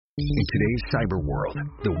In today's cyber world,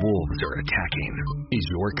 the wolves are attacking. Is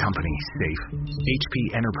your company safe?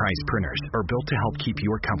 HP Enterprise printers are built to help keep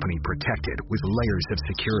your company protected with layers of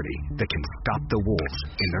security that can stop the wolves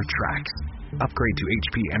in their tracks. Upgrade to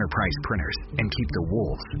HP Enterprise printers and keep the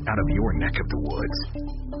wolves out of your neck of the woods.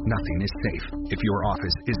 Nothing is safe if your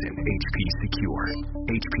office isn't HP secure.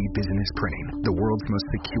 HP Business Printing, the world's most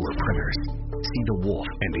secure printers. See the wolf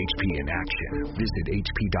and HP in action. Visit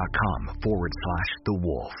hp.com/the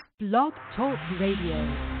wolf. Blog Talk Radio.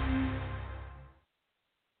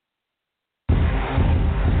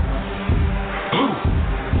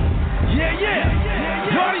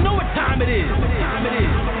 Yeah. You already know what time it is.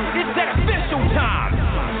 It's that official time.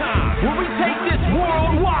 Where we take this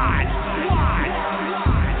worldwide.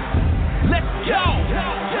 Let's go.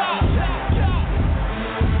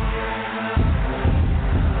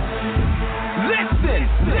 Listen.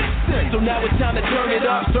 So now it's time to turn it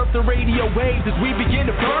up. Surf the radio waves as we begin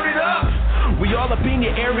to burn it up. We all up in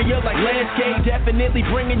your area like landscape. Definitely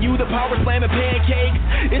bringing you the power slam and pancakes.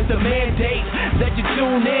 It's the mandate that you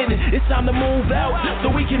tune in. It's time to move out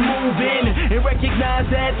so we can move in and recognize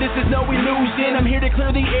that this is no illusion. I'm here to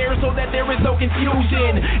clear the air so that there is no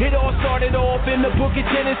confusion. It all started off in the book of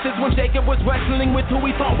Genesis when Jacob was wrestling with who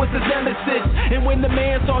he thought was his nemesis. And when the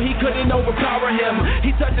man saw he couldn't overpower him,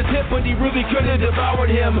 he touched his hip but he really could have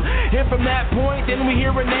devoured him. And from that point then we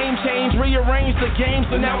hear a name change, rearrange the game,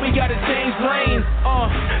 so now we gotta change lanes.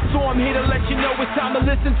 So I'm here to let you know it's time to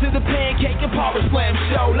listen to the Pancake and Power Slam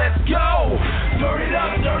show. Let's go! Turn it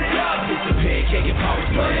up. It's the Pancake and Power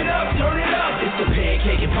Slam. Turn it up. It's the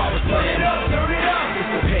Pancake and Power Slam. Turn it up.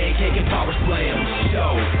 It's the Pancake and Power Slam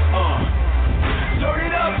show. Turn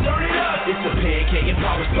it up. It's the Pancake and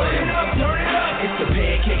Power Slam. Turn it up. It's the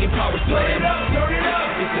Pancake and Power Slam. Turn it up.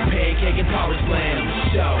 It's the Pancake and Power Slam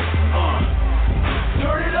show.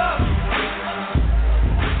 Turn it up.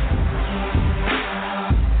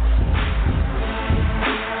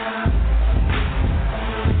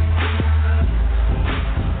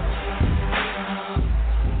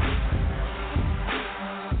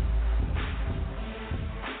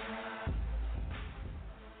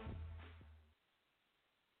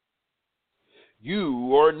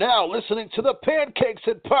 You are now listening to the Pancakes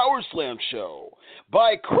and Power Slam show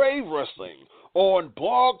by Crave Wrestling on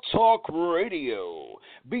Blog Talk Radio.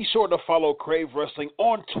 Be sure to follow Crave Wrestling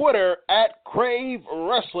on Twitter at Crave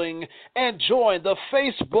Wrestling and join the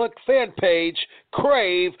Facebook fan page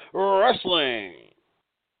Crave Wrestling.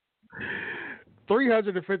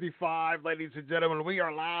 355, ladies and gentlemen. We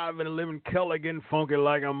are live in living color, getting funky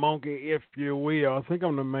like a monkey, if you will. I think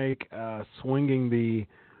I'm going to make swinging the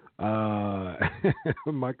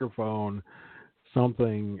microphone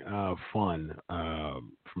something fun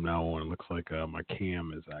from now on. It looks like my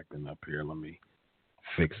cam is acting up here. Let me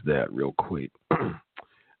fix that real quick. Let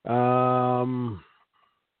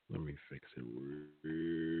me fix it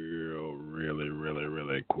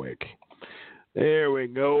really quick. There we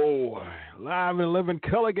go. Live and living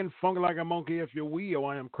color, getting funky like a monkey, if you will.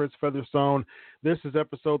 I am Chris Featherstone. This is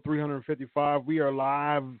episode 355. We are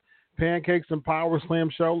live. Pancakes and Power Slam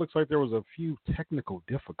show. Looks like there was a few technical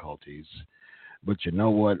difficulties, but you know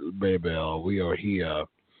what, baby? We are here.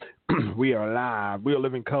 We are live. We are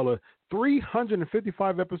living color.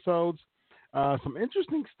 355 episodes. Some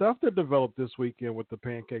interesting stuff that developed this weekend with the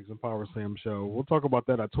Pancakes and Power Slam show. We'll talk about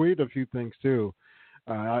that. I tweeted a few things too.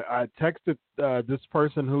 I texted this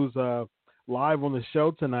person who's live on the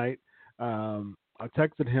show tonight. I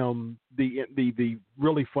texted him the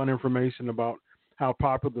really fun information about how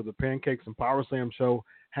popular the Pancakes and Power Slam show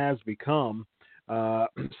has become.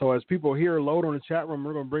 So as people here load on the chat room,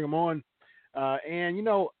 we're going to bring them on. And you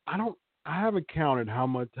know, I haven't counted how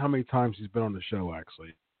many times he's been on the show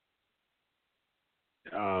actually.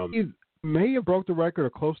 He may have broke the record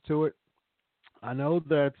or close to it. I know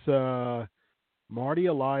that Marty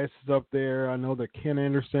Elias is up there. I know that Ken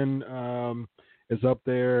Anderson is up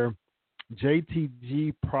there.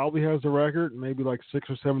 JTG probably has the record, maybe like 6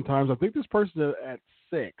 or 7 times. I think this person is at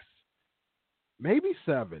 6, maybe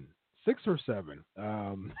 7, 6 or 7.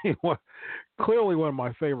 Clearly one of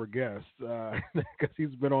my favorite guests because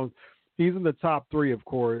he's in the top 3, of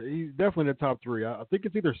course. He's definitely in the top 3. I think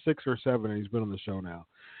it's either 6 or 7, and he's been on the show now.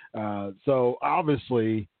 So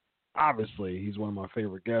obviously, he's one of my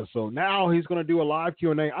favorite guests. So now he's going to do a live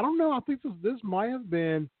Q&A. I don't know. I think this might have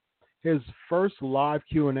been his first live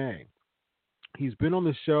Q&A. He's been on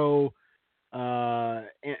the show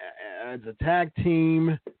as a tag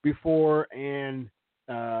team before and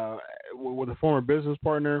with a former business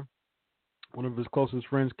partner, one of his closest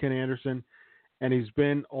friends, Ken Anderson, and he's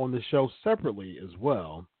been on the show separately as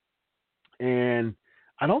well. And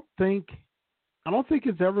I don't think I don't think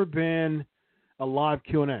it's ever been a live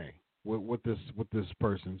Q&A with this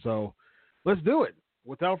person. So let's do it.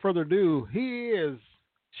 Without further ado, he is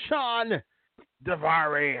Sean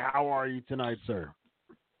Davari. How are you tonight, sir?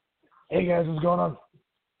 Hey guys, what's going on?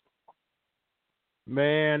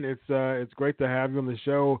 Man, it's great to have you on the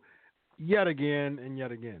show yet again and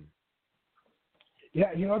yet again.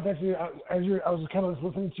 Yeah, you know what? Actually, I was kind of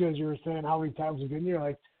listening to you as you were saying how many times you've been here.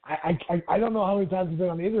 Like, I don't know how many times you've been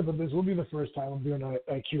on either, but this will be the first time I'm doing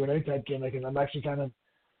a Q&A type gimmick, and I'm kind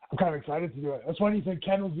of excited to do it. That's why you said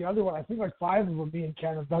Ken was the other one. I think like 5 of them me and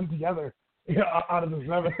Ken have done together. Out of the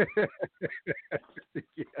 7.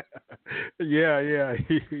 yeah.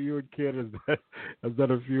 You and Ken has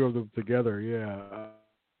done a few of them together. Yeah.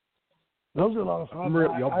 Those are a lot of fun.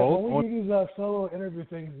 Y'all both only do these solo interview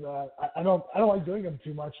things. I don't like doing them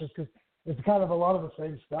too much just because it's kind of a lot of the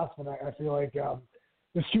same stuff, and I feel like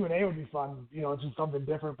this Q&A would be fun. It's just something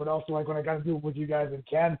different. But also, like when I got to do it with you guys and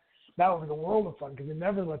Ken, that was like a world of fun because they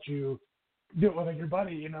never let you do it with like your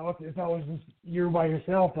buddy. It's always just you by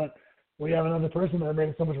yourself, but when you have another person, that made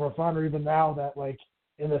it so much more fun. Or even now that like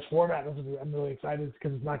in this format, I'm really excited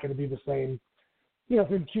because it's not going to be the same.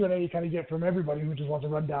 Through the Q&A you kind of get from everybody who just wants to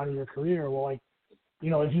run down to your career. Well, like,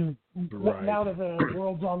 if you now that the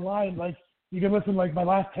world's online, like you can listen like my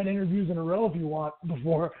last 10 interviews in a row if you want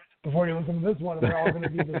before you listen to this one, and they're all going to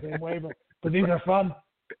be the same way. But these are fun.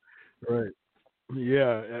 Right.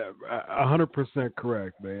 Yeah, 100%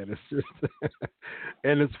 correct, man. It's just,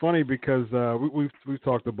 and it's funny because we've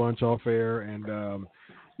talked a bunch off air, and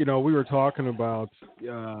we were talking about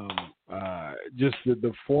just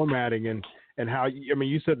the formatting and how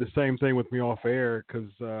you said the same thing with me off air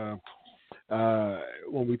because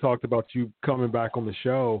when we talked about you coming back on the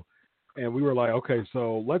show, and we were like, okay,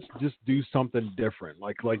 so let's just do something different.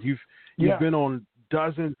 Like you've been on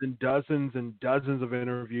dozens and dozens and dozens of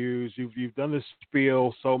interviews. You've done this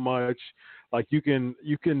spiel so much. Like you can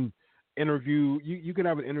interview. You can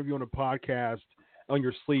have an interview on a podcast on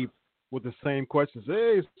your sleep with the same questions.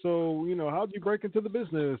 Hey, so how'd you break into the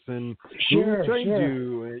business and who trained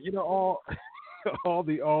you? And all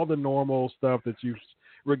the normal stuff that you've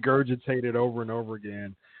regurgitated over and over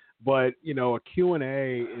again. But a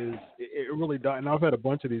Q&A it really does. And I've had a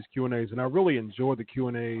bunch of these Q&As, and I really enjoy the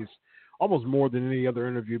Q&As almost more than any other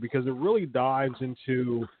interview because it really dives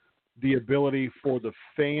into the ability for the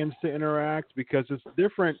fans to interact, because it's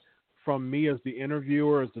different from me as the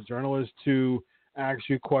interviewer, as the journalist, to ask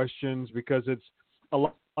you questions, because it's a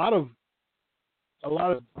lot of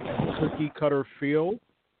cookie cutter feel,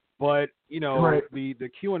 but right. the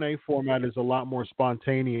Q&A format is a lot more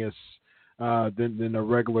spontaneous than a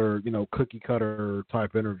regular cookie cutter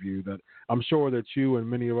type interview that I'm sure that you and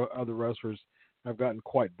many other wrestlers have gotten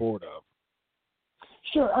quite bored of.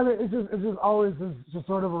 Sure. I mean, it's just always just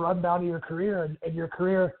sort of a rundown of your career, and your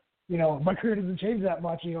career, my career doesn't change that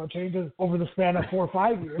much. It changes over the span of 4 or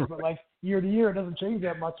 5 years, but like year to year, it doesn't change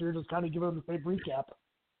that much. You're just kind of giving them the same recap.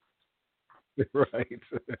 Right.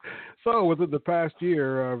 So within the past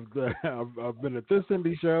year, I've been at this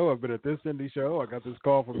indie show. I've been at this indie show. I got this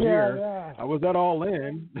call from here. Yeah. I was at All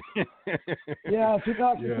In. Yeah,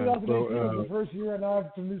 2018 was the first year, and I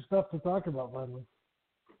have some new stuff to talk about finally.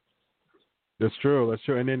 That's true.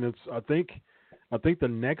 And then I think the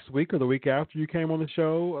next week or the week after you came on the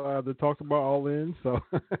show, they talked about All In. So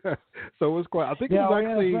it was quite. I think it was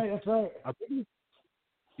actually. That's right.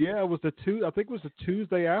 It was the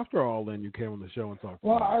Tuesday after All In you came on the show and talked.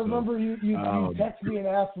 Well, I remember you texted me and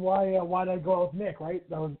asked why did I go out with Nick, right?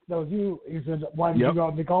 That was you. You said, why did you go out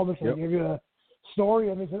with Nick Aldis? I gave you a story,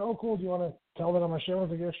 and they said, oh, cool. Do you want to tell that on my show? I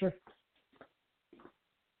was like, yeah, sure.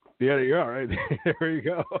 Yeah, right. There you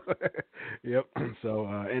go. Yep. So,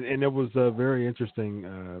 and it was very interesting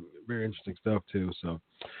stuff too. So,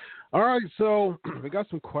 all right. So we got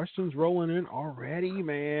some questions rolling in already,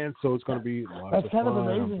 man. So it's going to be that's kind of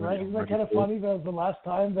amazing, right? Isn't that kind of funny that the last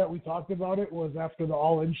time that we talked about it was after the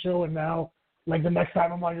All In show, and now like the next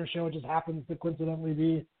time I'm on your show, it just happens to coincidentally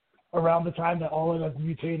be around the time that All In has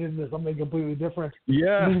mutated into something completely different.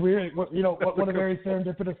 Yeah. It's weird. What a very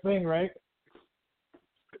serendipitous thing, right?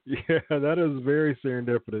 Yeah, that is very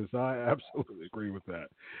serendipitous. I absolutely agree with that,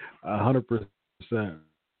 100%.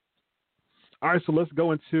 All right, so let's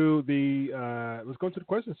go into the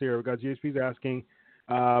questions here. We got GHP's asking.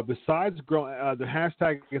 Besides the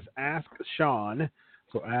hashtag is Ask Sean,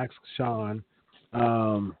 so Ask Sean.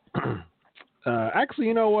 Actually,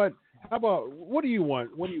 you know what? How about what do you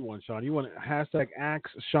want? What do you want, Sean? You want hashtag Ask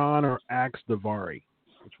Sean or Ask Davari?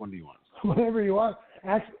 Which one do you want? Whatever you want.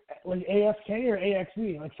 Ask, like AFK or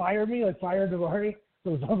AXE? Like fire me, like fire Davari?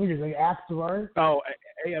 So it sounds like you're saying Ask Davari? Oh,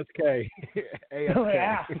 ASK.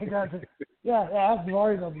 Ask. Yeah, Ask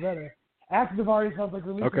Davari sounds better. Ask Davari sounds like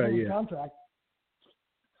releasing his contract.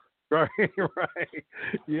 Right.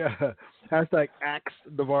 Yeah. Hashtag Axe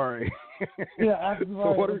Davari. Yeah, Axe Davari.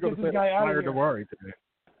 So what are we going to say? Fire Davari today.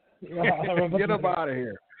 Yeah, get him out of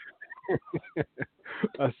here.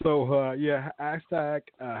 Hashtag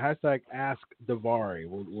Ask Davari.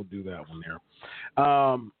 We'll do that one there.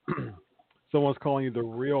 Someone's calling you the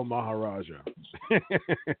real Maharaja.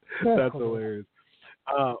 That's hilarious.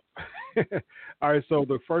 All right, so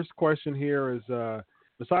the first question here is,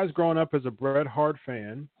 besides growing up as a Bret Hart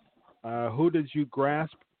fan, who did you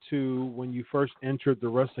grasp to when you first entered the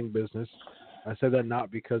wrestling business? I say that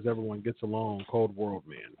not because everyone gets along. Cold World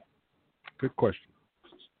Man. Good question.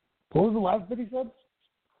 What was the last bit he said?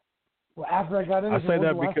 Well, after I got in, I say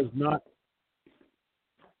that because not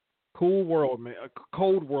Cold World Man.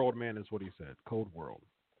 Cold World Man is what he said. Cold World.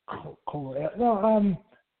 Cold. No,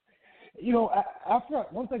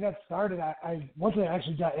 once I got started, once I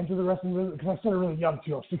actually got into the wrestling business, because I started really young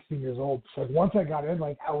too. I was 16 years old. So once I got in,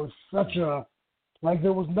 I was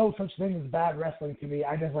there was no such thing as bad wrestling to me.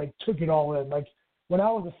 I just took it all in. When I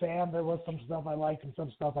was a fan, there was some stuff I liked and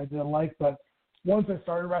some stuff I didn't like, but once I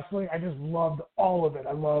started wrestling, I just loved all of it.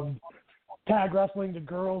 I loved tag wrestling, the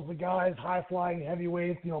girls, the guys, high flying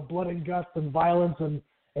heavyweights, blood and guts and violence and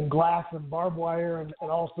glass and barbed wire and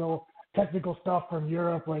also technical stuff from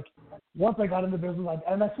Europe. Once I got into business,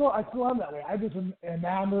 and I still am that way. I just am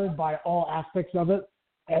enamored by all aspects of it,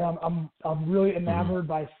 and I'm really enamored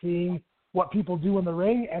by seeing what people do in the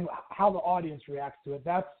ring and how the audience reacts to it.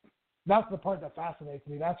 That's the part that fascinates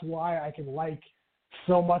me. That's why I can like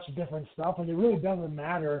so much different stuff. It really doesn't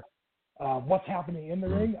matter what's happening in the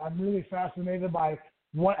ring. I'm really fascinated by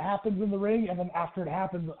what happens in the ring, and then after it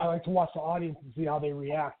happens, I like to watch the audience and see how they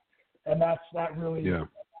react. And that really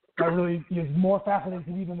is more fascinating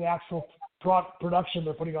to me than the actual production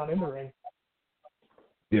they're putting on in the ring.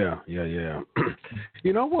 Yeah.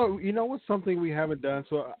 You know what's something we haven't done?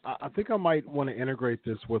 So I think I might want to integrate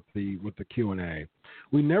this with the Q&A.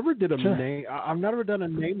 We never did a name. I've never done a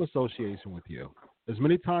name association with you. As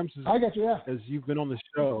many times as I got you, as you've been on the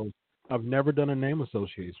show, I've never done a name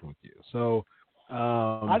association with you. So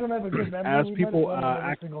I don't have a good memory. As people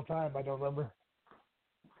every single time, I don't remember.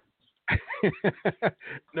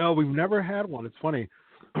 No, we've never had one. It's funny.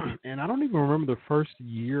 And I don't even remember the first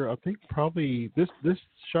year. I think probably this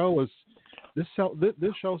show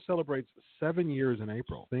celebrates 7 years in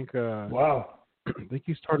April. I think. Wow. I think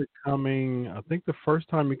you started coming. I think the first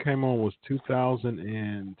time you came on was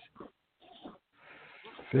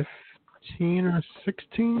 2015 or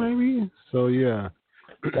 16, maybe. So yeah,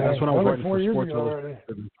 that's when I was writing for Sports Illustrated.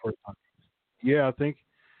 Yeah, I think.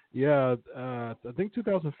 Yeah, I think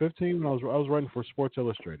 2015 when I was writing for Sports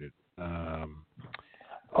Illustrated. That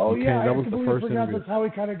was the first interview. That's how we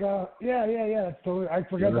kind of got. Yeah. That's totally. I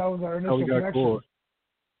forgot that was our initial connection. Cool.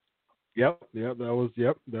 Yep.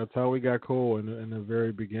 That's how we got cool. In the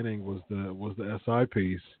very beginning was the SI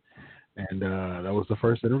piece, and that was the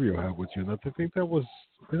first interview I had with you. And I think that was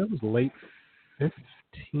late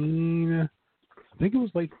 15. I think it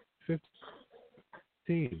was late 15.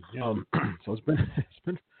 So it's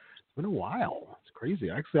been a while. It's crazy.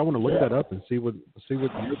 Actually, I want to look that up and see what year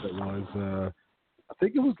that was. I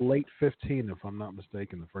think it was late 15, if I'm not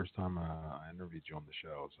mistaken, the first time I interviewed you on the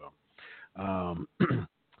show. So,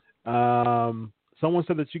 someone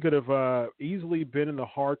said that you could have easily been in the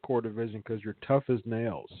hardcore division because you're tough as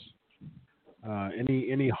nails.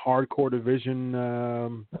 Any hardcore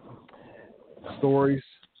division stories?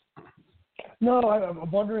 No, I'm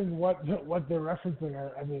wondering what they're referencing.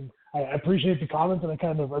 I mean, I appreciate the comments and I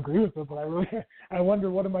kind of agree with it, but I wonder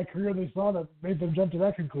what in my career they saw that made them jump to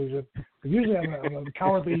that conclusion. Usually I'm a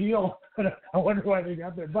cowardly heel. I wonder why they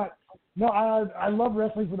got there. But no, I love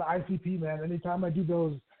wrestling for the ICP, man. Anytime I do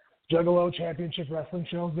those Juggalo Championship Wrestling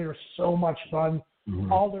shows, they are so much fun.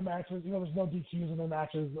 Mm-hmm. All their matches, there's no DQs in their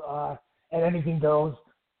matches, and anything goes.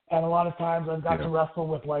 And a lot of times I've got to wrestle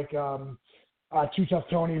with Too Tough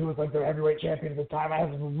Tony, who was their heavyweight champion at the time. I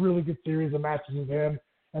have a really good series of matches with him,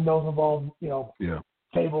 and those involve,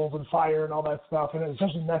 tables and fire and all that stuff. And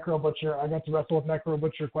especially Necro Butcher. I got to wrestle with Necro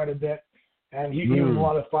Butcher quite a bit, and he was a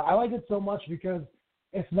lot of fun. I like it so much because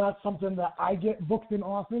it's not something that I get booked in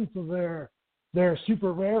often, so they're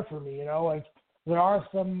super rare for me. There are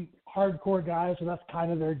some hardcore guys, so that's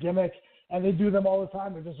kind of their gimmick, and they do them all the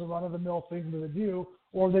time. They're just a run-of-the-mill thing that they do,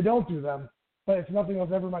 or they don't do them. But it's nothing that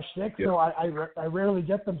was ever my shtick, so I rarely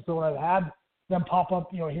get them. So when I've had them pop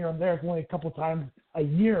up, here and there, it's only a couple times a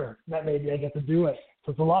year that maybe I get to do it.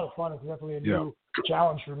 So it's a lot of fun. It's definitely a new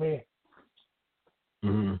challenge for me.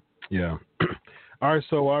 Mm-hmm. Yeah. All right,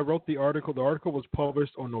 so I wrote the article. The article was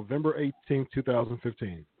published on November 18th,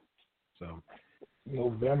 2015. So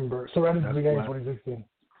November. So right at the beginning of 2016.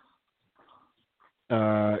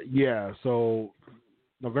 Yeah, so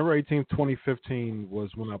November 18th, 2015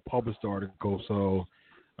 was when I published the article. So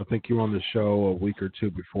I think you were on the show a week or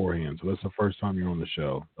two beforehand. So that's the first time you were on the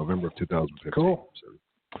show, November of 2015. Cool. So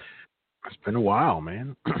it's been a while,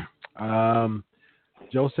 man.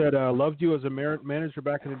 Joe said, loved you as a manager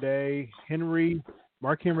back in the day.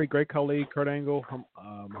 Mark Henry, great colleague. Kurt Angle,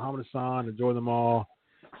 Muhammad Hassan, enjoy them all.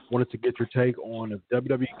 Wanted to get your take on if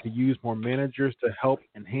WWE could use more managers to help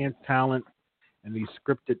enhance talent in these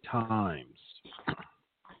scripted times.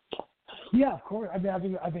 Yeah, of course. I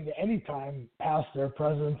mean, I think at any time past their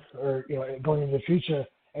presence or going into the future,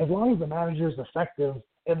 as long as the manager is effective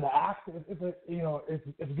in the act,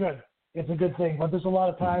 it's good. It's a good thing. But there's a lot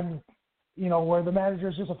of times, where the manager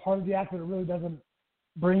is just a part of the act, but it really doesn't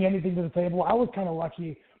bring anything to the table. I was kind of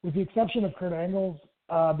lucky, with the exception of Kurt Angle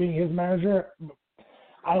being his manager.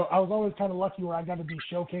 I was always kind of lucky where I got to be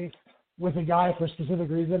showcased with a guy for a specific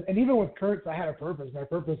reason. And even with Kurt, I had a purpose. My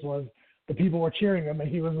purpose was the people were cheering him, and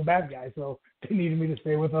he was a bad guy, so they needed me to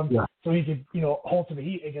stay with him so he could, hold to the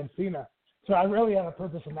heat against Cena. So I really had a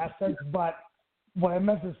purpose in that sense. But what I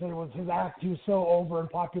meant to say was his act, he was so over and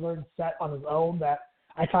popular and set on his own that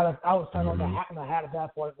I was kind of like a hat in the hat at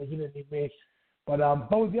that point. Like, he didn't need me. But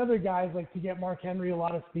with the other guys, like to get Mark Henry a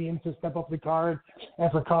lot of steam to step up the card,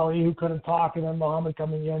 and for Khali, who couldn't talk, and then Muhammad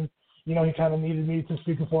coming in, he kind of needed me to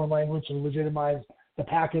speak a foreign language and legitimize the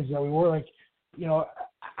package that we were. Like,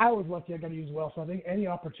 I was lucky I got to use well. So I think any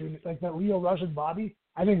opportunity, like that Lio Rush and Bobby,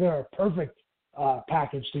 I think they're a perfect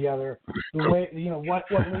package together. The way, what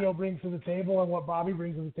Lio brings to the table and what Bobby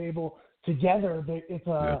brings to the table together,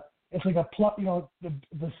 it's like a plus.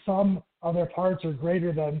 The sum of their parts are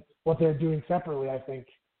greater than what they're doing separately, I think.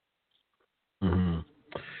 Mm-hmm.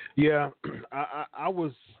 Yeah,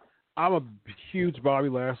 I'm a huge Bobby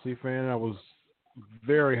Lashley fan. I was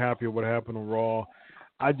very happy with what happened on Raw.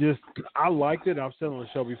 I liked it. I've said on the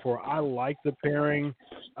show before, I liked the pairing.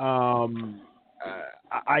 I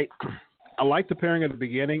liked the pairing at the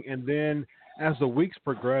beginning, and then as the weeks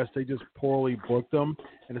progressed, they just poorly booked them,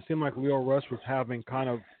 and it seemed like Lio Rush was having kind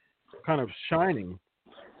of shining.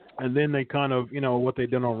 And then they kind of, what they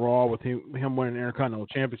did on Raw with him winning the Intercontinental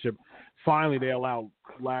Championship, finally they allowed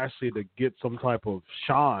Lashley to get some type of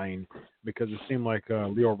shine because it seemed like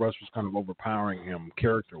Lio Rush was kind of overpowering him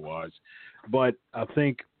character-wise. But I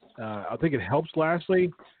think it helps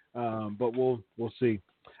Lashley, but we'll see.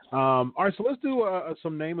 All right, so let's do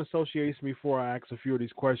some name association before I ask a few of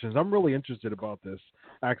these questions. I'm really interested about this.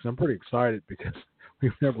 Actually, I'm pretty excited because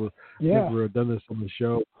we've never done this on the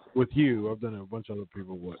show with you. I've done it with a bunch of other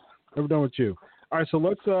people, but never done with you. All right, so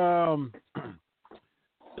let's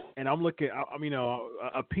and I'm looking.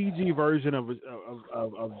 A PG version of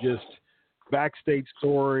just backstage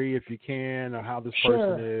story, if you can, or how this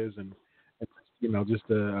person is, and just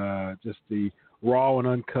the raw and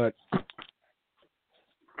uncut.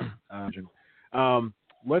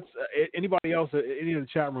 Let's anybody else, any of the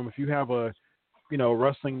chat room, if you have a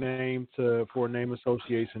wrestling name for a name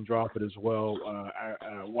association, drop it as well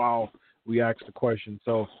while we ask the question.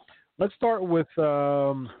 So let's start with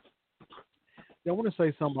I want to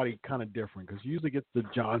say somebody kind of different because you usually get the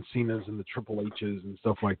John Cena's and the Triple H's and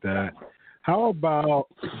stuff like that. How about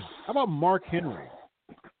Mark Henry?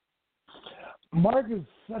 Mark is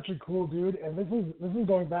such a cool dude, and this is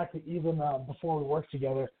going back to even before we worked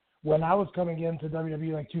together. When I was coming into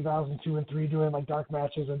WWE like 2002 and 3 doing like dark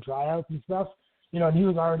matches and tryouts and stuff, and he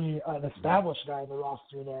was already an established guy in the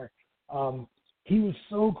roster there. He was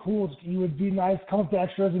so cool. He would be nice, come up to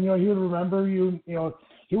extras, and he would remember you. He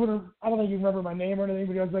would. I don't think he remember my name or anything,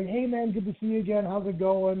 but he was like, "Hey man, good to see you again. How's it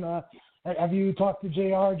going? Have you talked to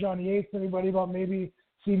JR, Johnny Ace, anybody about maybe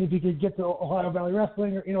seeing if you could get to Ohio Valley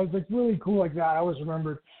Wrestling?" Or, it's like really cool like that. I always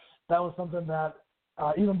remembered that was something that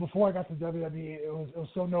even before I got to WWE, it was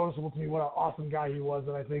so noticeable to me what an awesome guy he was,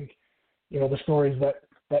 and I think the stories that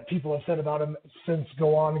people have said about him since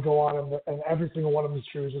go on, and every single one of them is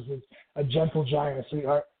true. He's just a gentle giant, a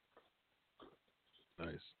sweetheart.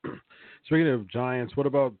 Nice. Speaking of giants, what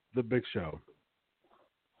about the Big Show?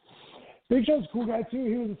 Big Show's a cool guy too.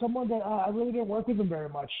 He was someone that I really didn't work with him very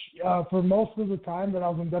much. For most of the time that I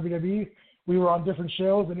was in WWE, we were on different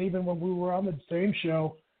shows, and even when we were on the same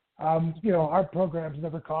show, our programs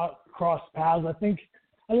never crossed paths. I think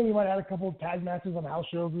we might have had a couple of tag matches on house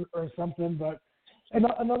shows or something, but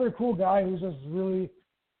another cool guy who's just really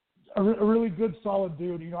a really good, solid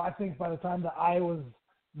dude. I think by the time that I was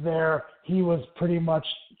there, he was pretty much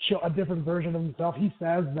a different version of himself. He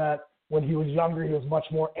says that when he was younger, he was much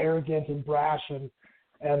more arrogant and brash, and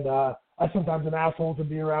I sometimes an asshole to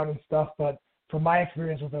be around and stuff. But from my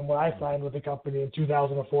experience with him, when I signed with the company in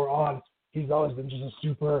 2004 on, he's always been just a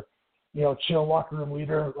super, chill locker room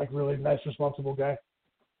leader, like really nice, responsible guy.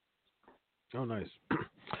 Oh, nice.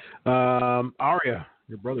 Arya,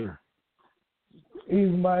 your brother. He's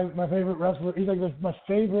my favorite wrestler. He's like my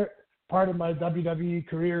favorite part of my WWE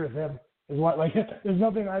career is him. Is what, like, there's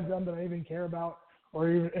nothing I've done that I even care about or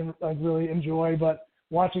even like really enjoy, but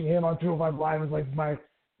watching him on 205 Live is like my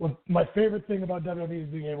favorite thing about WWE is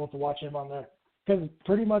being able to watch him on there. Because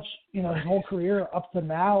pretty much, his whole career up to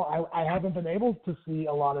now, I haven't been able to see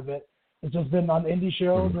a lot of it. It's just been on indie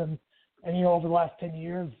shows, and over the last 10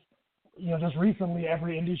 years, just recently,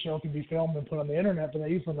 every indie show can be filmed and put on the internet, but that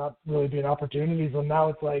used to not really be an opportunity. So now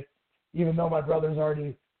it's like, even though my brother's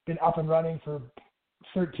already been up and running for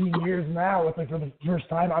 13 years now, it's like for the first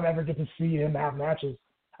time I'm ever get to see him have matches.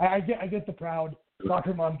 I get the proud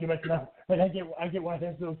soccer mom gimmick now. Like I get why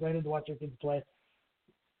they're so excited to watch their kids play.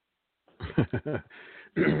 I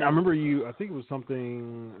remember I think it was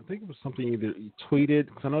something either you tweeted,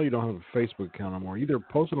 because I know you don't have a Facebook account anymore. You either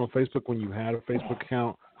posted on Facebook when you had a Facebook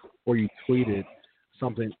account, or you tweeted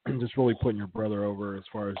something just really putting your brother over as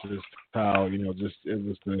far as just how, just it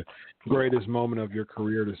was the greatest moment of your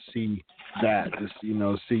career to see that, just,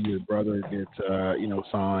 see your brother get,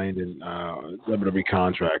 signed and WWE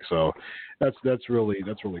contract. So that's really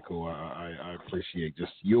cool. I appreciate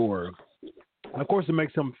just of course it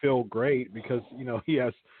makes him feel great because, he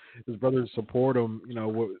has his brother to support him,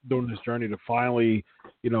 during this journey to finally,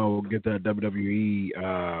 get that WWE,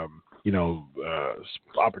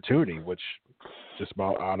 opportunity, which just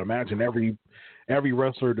about, I'd imagine every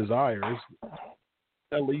wrestler desires,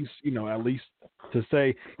 at least to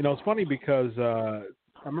say, it's funny because I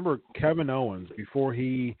remember Kevin Owens before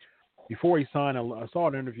he signed. I saw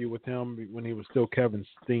an interview with him when he was still Kevin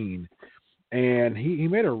Steen, and he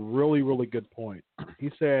made a really, really good point.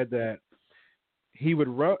 He said that he would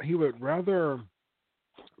rather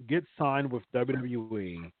get signed with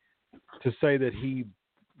WWE to say that he'd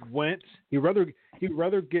rather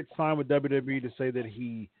get signed with WWE to say that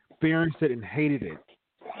he experienced it and hated it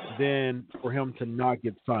than for him to not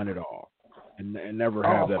get signed at all and never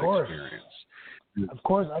have that experience. Of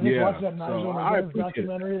course, I just watched that Nigel McGuinness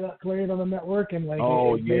documentary that played on the network, and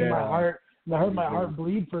it made my heart. I heard my heart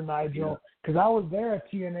bleed for Nigel because I was there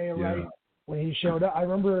at TNA right when he showed up. I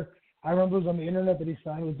remember it was on the internet that he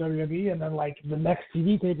signed with WWE, and then the next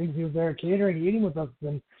TV tapings he was there catering, eating with us,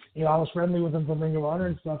 and I was friendly with him from Ring of Honor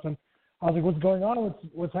and stuff, and I was like, "What's going on?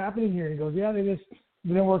 What's happening here?" He goes, "Yeah, they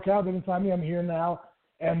didn't work out. They didn't sign me. I'm here now."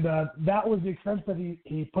 And that was the extent that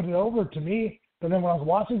he put it over to me. But then when I was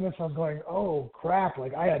watching this, I was going, "Oh crap!"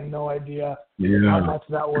 Like I had no idea how much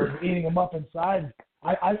that was eating him up inside.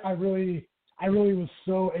 I really was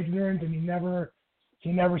so ignorant, and he never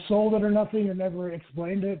sold it or nothing, or never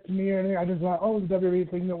explained it to me or anything. I just thought, "Oh, the WWE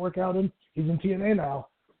thing didn't work out, and he's in TNA now."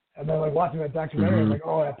 And then watching that documentary, I was like,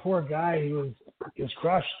 "Oh, that poor guy, he was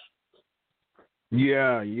crushed."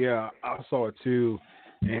 Yeah, I saw it too,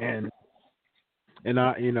 and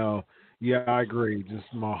I, I agree.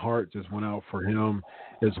 Just my heart just went out for him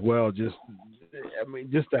as well. Just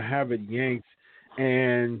to have it yanked,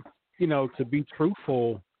 and to be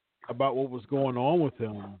truthful about what was going on with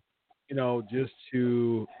him. Just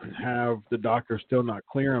to have the doctor still not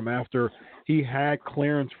clear him after he had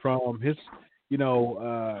clearance from his, his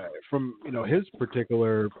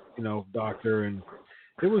particular, doctor, and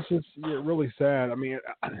it was just really sad. I mean,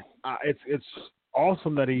 it's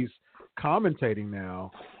awesome that he's commentating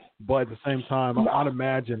now, but at the same time, I'd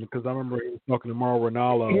imagine, because I remember he was talking to Mauro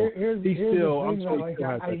Ranallo.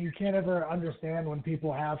 You can't ever understand when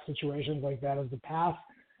people have situations like that as the path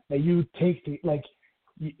that you take to,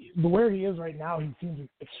 where he is right now. He seems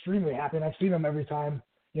extremely happy, and I've seen him every time.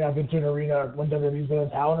 I've been to an arena when WWE's been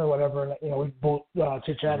in town or whatever, and we both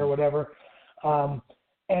chit chat or whatever.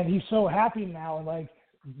 And he's so happy now, and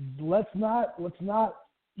let's not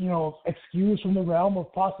excuse from the realm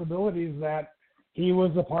of possibilities that he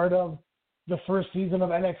was a part of the first season of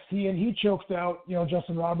NXT and he choked out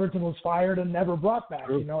Justin Roberts and was fired and never brought back.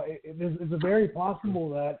 It's very possible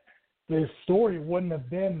that this story wouldn't have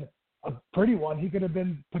been a pretty one. He could have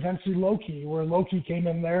been potentially Loki, where Loki came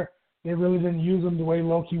in there. They really didn't use him the way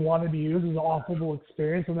Loki wanted to be used. It was an awful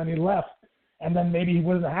experience, and then he left. And then maybe he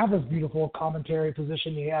wouldn't have this beautiful commentary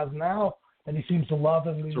position he has now, and he seems to love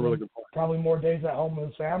and leave probably more days at home with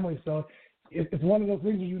his family. So it's one of those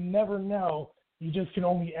things that you never know. You just can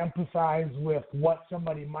only empathize with what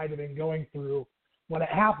somebody might have been going through when it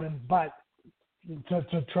happened, but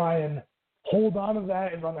to try and hold on to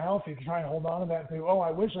that and unhealthy to try and hold on to that and say, oh,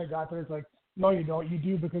 I wish I got there. It's like, no, you don't. You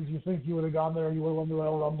do because you think you would have gone there, you would have won the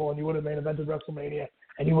Royal Rumble, and you would have main evented WrestleMania,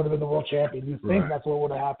 and you would have been the world champion. You think that's what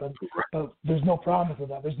would have happened, but there's no promise of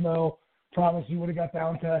that. There's no promise you would have got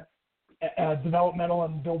down to developmental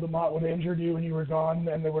and build them out, would have injured you and you were gone,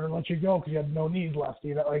 and they would have let you go because you had no knees left.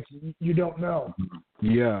 You don't know.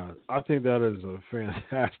 Yeah, I think that is a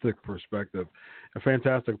fantastic perspective, a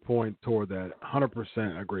fantastic point toward that.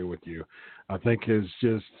 100% agree with you. I think it's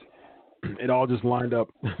just it all just lined up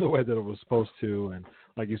the way that it was supposed to, and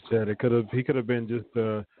like you said, he could have been just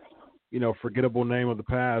a forgettable name of the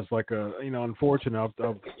past, like a unfortunate. At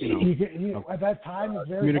that time, it's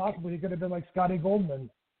very possible he could have been like Scotty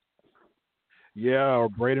Goldman. Yeah, or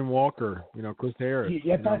Braden Walker, Chris Harris.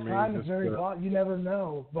 At that time, it's very possible. You never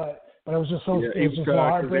know, but it was just so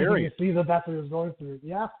heartbreaking to see that that's what he was going through.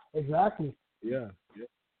 Yeah, exactly. Yeah.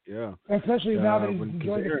 Especially now that he's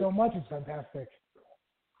enjoying it so much, it's fantastic.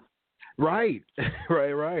 Right,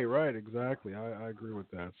 exactly. I agree with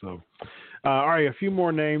that. So, all right, a few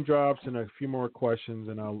more name drops and a few more questions,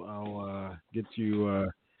 and I'll get you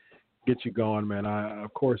going, man.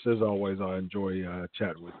 Of course, as always, I enjoy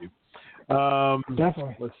chatting with you.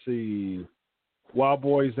 Definitely. Let's see. Wild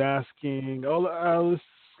Boy's asking.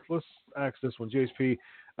 Let's ask this one, JSP.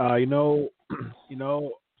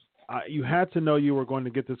 You had to know you were going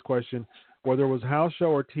to get this question. Whether it was house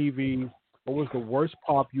show or TV, what was the worst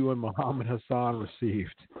pop you and Muhammad Hassan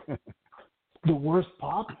received? The worst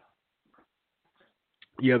pop?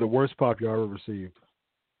 Yeah, the worst pop you ever received.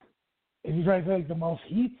 If you try to say like the most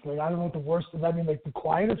heat, like I don't know what the worst. Does that mean like the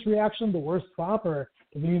quietest reaction, the worst pop, or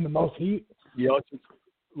does it mean the most heat? Yeah,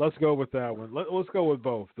 let's go with that one. Let's go with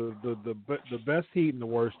both. The best heat and the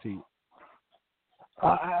worst heat.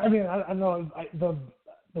 I know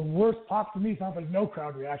the worst pop to me sounds like no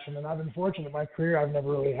crowd reaction, and I've been fortunate in my career. I've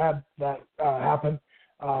never really had that happen.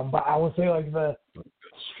 But I would say like the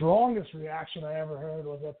strongest reaction I ever heard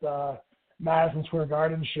was at the Madison Square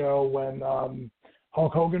Garden show when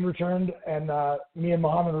Hulk Hogan returned, and me and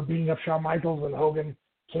Muhammad were beating up Shawn Michaels, and Hogan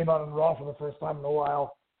came out on Raw for the first time in a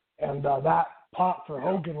while. And that pop for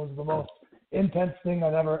Hogan was the most intense thing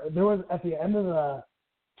I've ever. There was at the end of the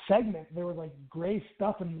segment, there was like gray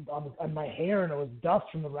stuff on my hair, and it was dust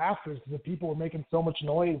from the rafters because the people were making so much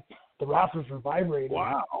noise. The rafters were vibrating.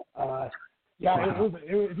 Wow. It was.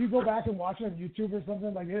 If you go back and watch it on YouTube or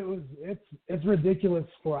something, like it's ridiculous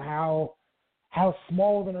for how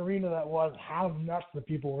small of an arena that was, how nuts the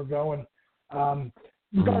people were going.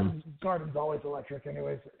 Garden's always electric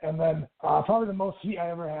anyways. And then probably the most heat I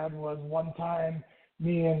ever had was one time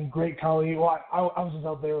me and Great Khali, I was just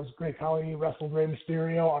out there, it was Great Khali wrestled Rey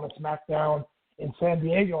Mysterio on a SmackDown in San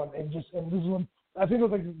Diego, and this one, I think it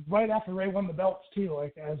was like right after Rey won the belts too,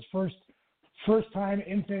 like as first time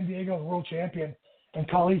in San Diego as world champion, and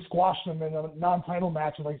Khali squashed him in a non-title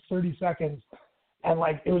match in like 30 seconds. And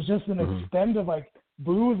like it was just an extent of like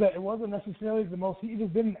boos that it wasn't necessarily the most. He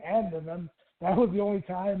just didn't end, and then that was the only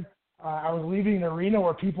time I was leaving an arena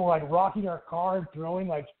where people were like rocking our car and throwing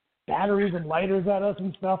like batteries and lighters at us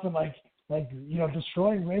and stuff, and like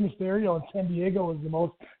destroying Rey Mysterio in San Diego was the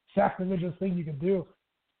most sacrilegious thing you could do.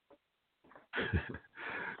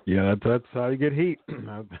 Yeah, that's how you get heat.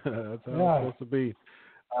 That's how it's supposed to be.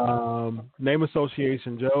 Name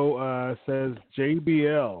association. Joe says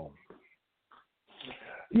JBL.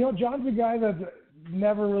 John's a guy that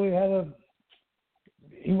never really had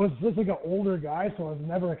he was just like an older guy, so it was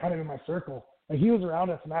never kind of in my circle. Like he was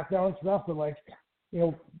around at SmackDown and stuff, but like,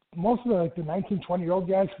 most of the 19, 20-year-old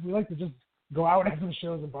guys, we like to just go out after the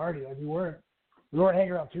shows and party. Like we weren't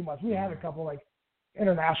hanging around too much. We had a couple like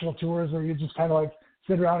international tours where you just kind of like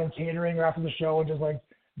sit around in catering or after the show and just like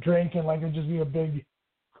drink, and like it'd just be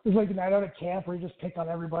it was like a night out at camp where you just pick on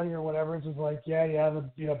everybody or whatever. It's just like,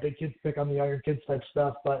 the big kids pick on the younger kids type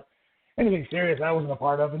stuff. But anything serious, I wasn't a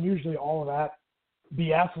part of. And usually all of that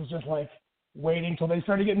BS was just like waiting till they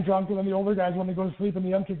started getting drunk, and then the older guys wanted to go to sleep, and the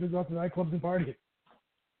young kids would go out to nightclubs and party.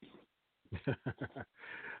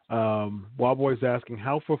 Wild Boy's asking,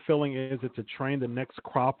 how fulfilling is it to train the next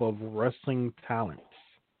crop of wrestling talents?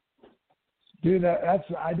 Dude,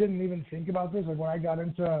 I didn't even think about this. Like when I got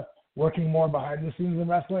into working more behind the scenes in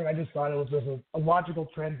wrestling, I just thought it was just a logical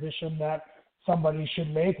transition that somebody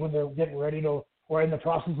should make when they're getting ready to, or in the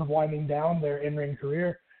process of winding down their in-ring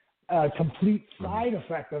career. A complete side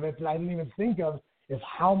effect of it that I didn't even think of is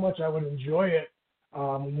how much I would enjoy it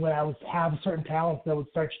when I would have certain talents that would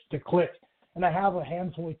start to click. And I have a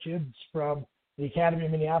handful of kids from the Academy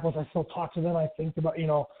of Minneapolis. I still talk to them. I think about,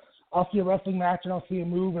 I'll see a wrestling match and I'll see a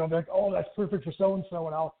move and I'll be like, oh, that's perfect for so-and-so.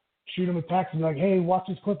 And I'll shoot them a text and be like, hey, watch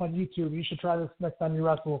this clip on YouTube. You should try this next time you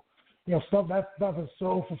wrestle. stuff. That stuff is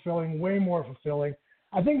so fulfilling, way more fulfilling.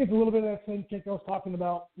 I think it's a little bit of that same kick I was talking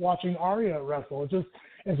about watching Arya wrestle.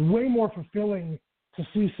 It's way more fulfilling to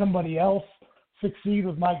see somebody else succeed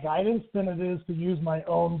with my guidance than it is to use my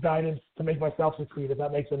own guidance to make myself succeed, if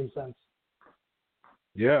that makes any sense.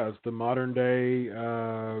 Yeah, it's the modern day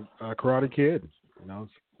Karate Kid. It's the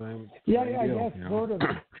same Yeah, deal, yes, sort of.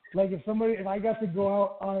 Like if I got to go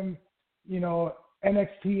out on,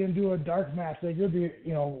 NXT and do a dark match, like it would be,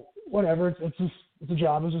 whatever. It's a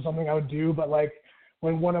job. It's just something I would do. But like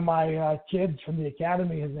when one of my kids from the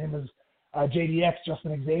academy, his name is JDX,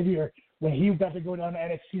 Justin Xavier, when he got to go down to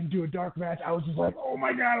NXT and do a dark match, I was just like, oh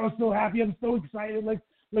my God, I was so happy. I'm so excited. Like,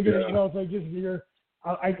 look at it, it's like just here.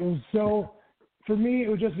 It was so, for me, it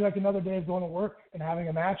would just be like another day of going to work and having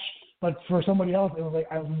a match. But for somebody else, it was like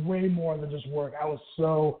I was way more than just work. I was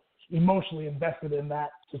so emotionally invested in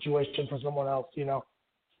that situation for someone else,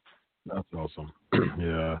 That's awesome.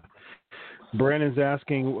 Yeah. Brandon's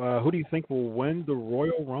asking, who do you think will win the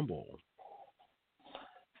Royal Rumble?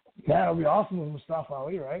 That would be awesome with Mustafa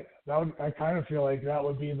Ali, right? I kind of feel like that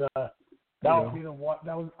would be the one.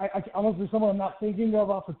 That was I honestly, someone I'm not thinking of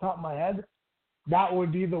off the top of my head. That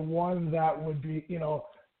would be the one that would be,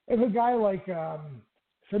 if a guy like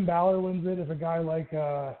Finn Balor wins it, if a guy like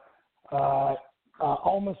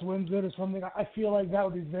Almas wins it or something, I feel like that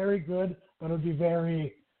would be very good, but it would be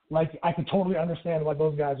very, like, I could totally understand why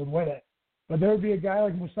those guys would win it. But there would be a guy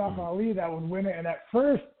like Mustafa Ali that would win it, and at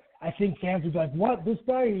first, I think fans would be like, what, this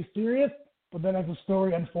guy, he's serious? But then as the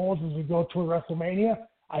story unfolds, as we go toward WrestleMania,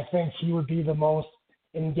 I think he would be the most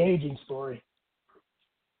engaging story.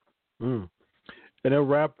 And it'll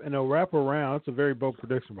wrap around. It's a very bold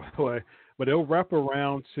prediction, by the way, but it'll wrap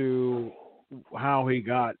around to how he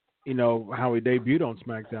got, how he debuted on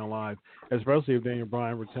SmackDown Live, especially if Daniel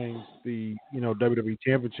Bryan retains the, WWE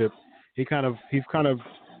Championship. He's kind of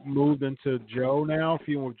moved into Joe now,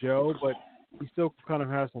 feuding with Joe, but he still kind of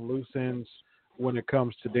has some loose ends when it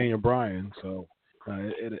comes to Daniel Bryan. So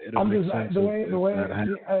it'll make sense. The way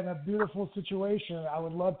in a beautiful situation, I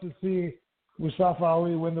would love to see Mustafa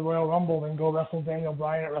Ali win the Royal Rumble and go wrestle Daniel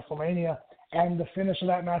Bryan at WrestleMania, and the finish of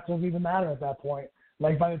that match doesn't even matter at that point.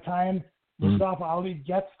 Like, by the time Mustafa Ali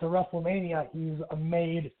gets to WrestleMania, he's a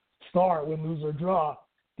made star, win, lose, or draw.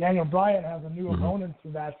 Daniel Bryan has a new opponent, so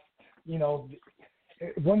that's,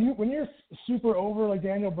 when you're super over like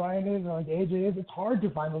Daniel Bryan is or like AJ is, it's hard to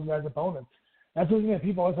find those guys' opponents. That's the thing that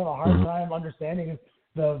people always have a hard time understanding is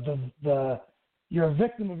you're a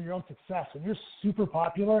victim of your own success. When you're super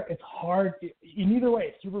popular, it's hard. In either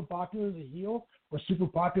way, super popular as a heel or super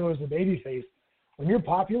popular as a babyface. When you're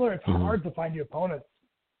popular, it's hard to find your opponents.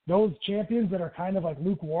 Those champions that are kind of like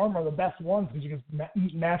lukewarm are the best ones because you can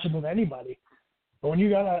match them with anybody. But when you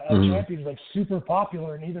got a champion who's like super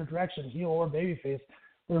popular in either direction, heel or babyface,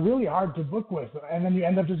 they're really hard to book with. And then you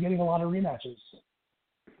end up just getting a lot of rematches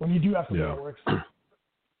when you do have something that works.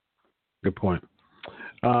 Good point.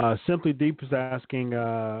 Simply Deep is asking,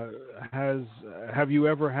 have you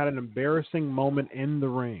ever had an embarrassing moment in the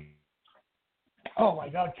ring? Oh my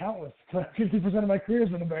God, countless. 50% of my career has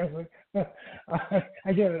been embarrassing.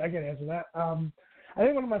 I get it. I can answer that. I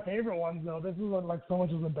think one of my favorite ones, though, this is when like so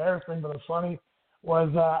much was embarrassing, but it's funny,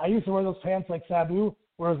 was I used to wear those pants like Sabu,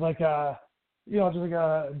 where it's like just like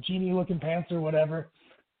a genie-looking pants or whatever,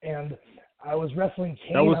 and I was wrestling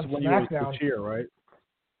Kane on SmackDown. That was when you were Bashir, right?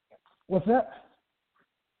 What's that?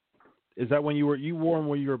 Is that when you wore them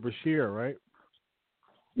when you were Bashir, right?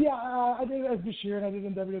 Yeah, I did it as Bashir, and I did it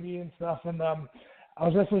in WWE and stuff, and I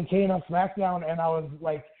was wrestling Kane on SmackDown, and I was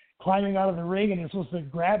like climbing out of the ring, and he was supposed to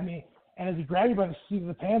grab me, and as he grabbed me by the seat of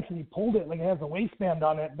the pants, and he pulled it, like it has a waistband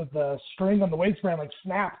on it, but the string on the waistband like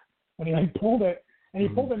snapped when he like pulled it, and he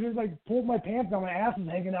pulled it, and he was like pulled my pants down, my ass was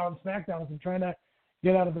hanging out on SmackDown, so I'm trying to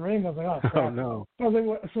get out of the ring. I was like, oh crap. Oh no. So I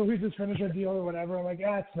was like, so we just finished our deal or whatever. I'm like,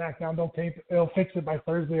 it's SmackDown, don't tape it, it'll fix it by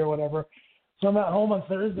Thursday or whatever. So I'm at home on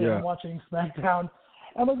Thursday, I'm watching SmackDown.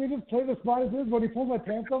 And like, they just play the spot as is. When he pulled my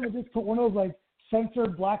pants on, they just put one of those like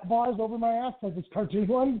censored black bars over my ass, like this cartoon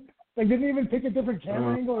one. Like, didn't even pick a different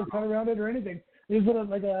camera angle or cut around it or anything. They just put it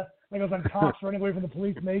like I was on cops running away from the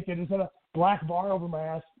police naked. Just had a black bar over my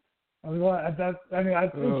ass. I was like,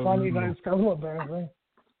 it's funny, but it's kind of a little embarrassing.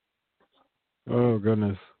 Oh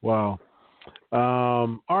goodness! Wow.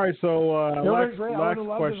 All right, so last I would have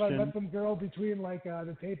loved question. if I met some girl between like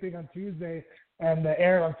the taping on Tuesday and the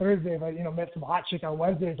air on Thursday. If I met some hot chick on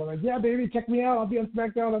Wednesday, so I'm like, yeah, baby, check me out. I'll be on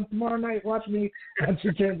SmackDown on tomorrow night. Watch me. And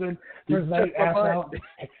she turns in first night, ass out.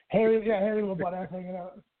 Harry little butt ass hanging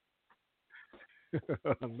out.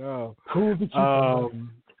 No. Cool. You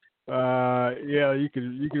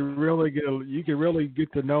can really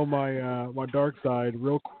get to know my my dark side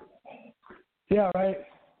real Yeah, right.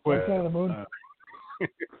 Well, on the moon.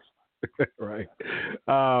 Right.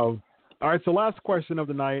 All right. So, last question of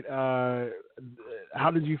the night. How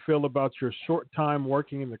did you feel about your short time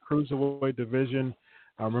working in the cruiserweight division?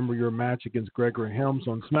 I remember your match against Gregory Helms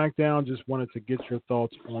on SmackDown. Just wanted to get your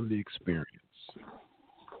thoughts on the experience.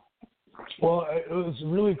 Well, it was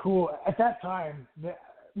really cool. At that time,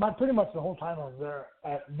 pretty much the whole time I was there,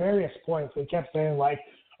 at various points, they kept saying, like,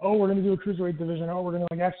 oh, we're going to do a cruiserweight division. Oh, we're going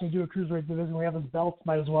to actually do a cruiserweight division. We have this belt.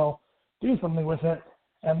 Might as well do something with it.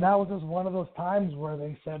 And that was just one of those times where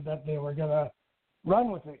they said that they were going to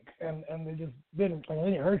run with it, and they just didn't. Like, I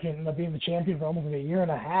think Hurricane ended up being the champion for almost like a year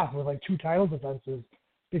and a half with like 2 title defenses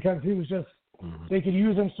because he was just they could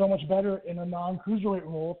use him so much better in a non-cruiserweight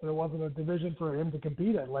role if there wasn't a division for him to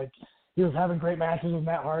compete in. Like, he was having great matches with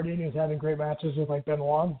Matt Hardy, and he was having great matches with like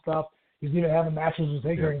Benoit and stuff. He was even having matches with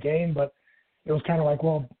Taker and Kane, but it was kind of like,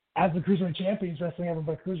 well, as the cruiserweight champion, he's wrestling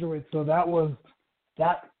everybody cruiserweight. So that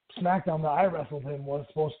SmackDown that I wrestled him was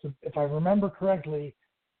supposed to, if I remember correctly,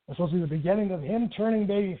 was supposed to be the beginning of him turning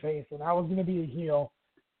babyface, and I was going to be a heel,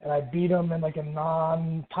 and I beat him in like a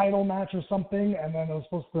non-title match or something, and then it was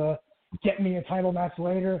supposed to get me a title match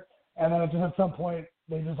later, and then just at some point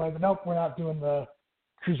they just like, nope, we're not doing the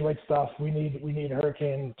cruiserweight stuff. We need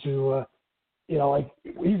Hurricane to, he's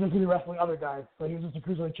just going to be wrestling other guys. So he was just a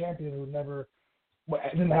cruiserweight champion who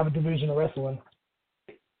didn't have a division to wrestle in.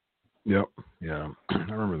 Yep. Yeah, I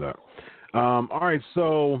remember that. All right,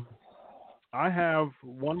 so I have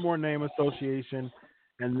one more name association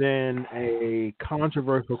and then a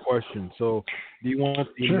controversial question. So do you want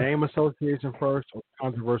the name association first or the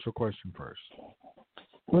controversial question first?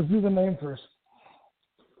 Let's do the name first.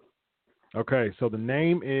 Okay, so the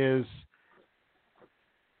name is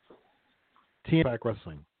Impact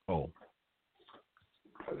Wrestling. Oh.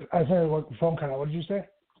 I said what phone cut out. What did you say?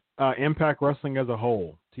 Impact Wrestling as a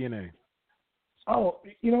whole, TNA. Oh,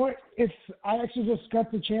 you know what? I actually just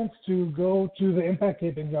got the chance to go to the Impact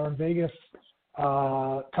tapings out in Vegas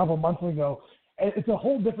a couple months ago. It's a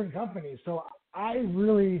whole different company, so I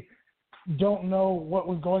really don't know what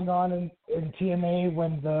was going on in TNA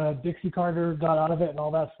when the Dixie Carter got out of it and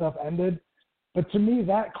all that stuff ended. But to me,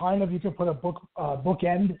 that kind of, you could put a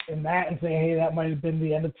bookend in that and say, hey, that might have been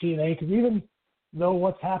the end of TNA, because even though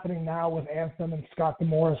what's happening now with Anthem and Scott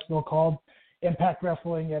D'Amore is still called Impact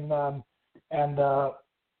Wrestling and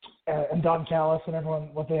Don Callis and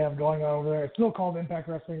everyone, what they have going on over there, it's still called Impact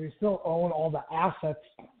Wrestling. They still own all the assets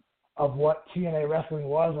of what TNA Wrestling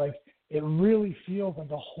was. Like, it really feels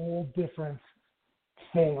like a whole different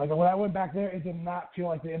thing. Like, when I went back there, it did not feel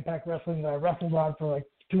like the Impact Wrestling that I wrestled on for like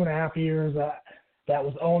 2.5 years that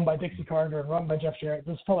was owned by Dixie Carter and run by Jeff Jarrett.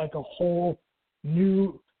 It just felt like a whole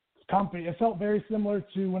new company. It felt very similar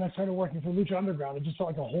to when I started working for Lucha Underground. It just felt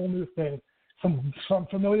like a whole new thing. Some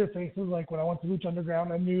familiar faces, like when I went to Lucha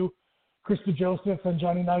Underground, I knew Krista Joseph and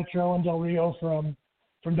Johnny Nitro and Del Rio from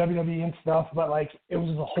WWE and stuff, but like it was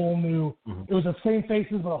just a whole new, it was the same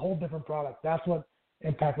faces but a whole different product. That's what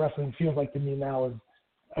Impact Wrestling feels like to me now. Is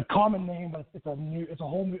a common name, but it's a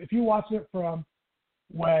whole new. If you watch it from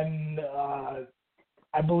when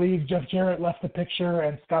I believe Jeff Jarrett left the picture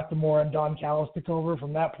and Scott D'Amore and Don Callis took over,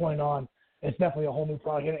 from that point on, it's definitely a whole new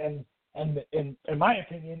product. And in my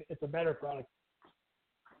opinion, it's a better product.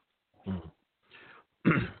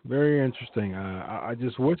 Very interesting. I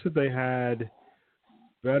just wish that they had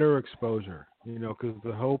better exposure, because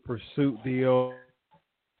the whole Pursuit deal,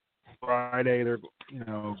 Friday, they're,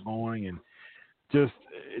 going, and it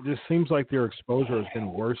just seems like their exposure has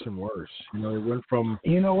been worse and worse. It went from,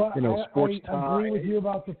 Sports Time. I agree with you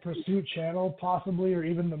about the Pursuit channel possibly, or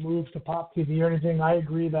even the move to Pop TV or anything. I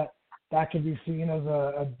agree that could be seen as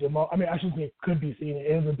a demo. I mean, I shouldn't say it could be seen.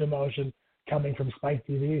 It is a demotion coming from Spike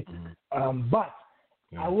TV. But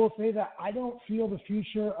I will say that I don't feel the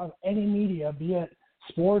future of any media, be it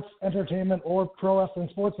sports entertainment or pro wrestling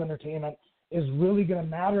sports entertainment, is really going to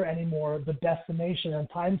matter anymore, the destination and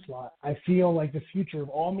time slot. I feel like the future of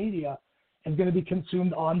all media is going to be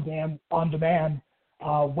consumed on demand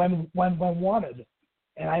when wanted.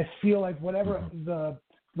 And I feel like whatever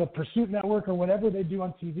the Pursuit Network or whatever they do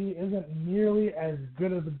on TV isn't nearly as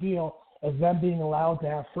good of a deal as them being allowed to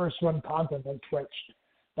have first-run content on Twitch.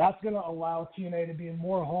 That's going to allow TNA to be in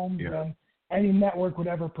more homes than any network would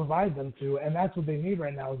ever provide them to, and that's what they need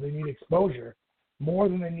right now. Is they need exposure more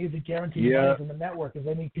than they need the guaranteed money from the network. Is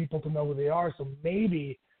they need people to know who they are. So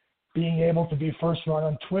maybe being able to be first-run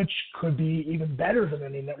on Twitch could be even better than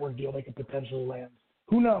any network deal they could potentially land.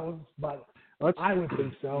 Who knows? But I would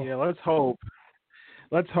think so. Yeah, let's hope.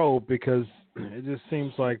 Let's hope, because it just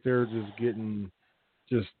seems like they're just getting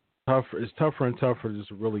tougher and tougher to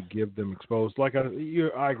just really give them exposed. Like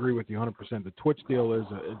I agree with you 100%. The Twitch deal is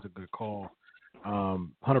a good call,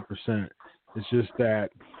 100%. It's just that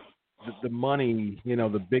the money,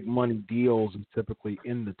 the big money deals is typically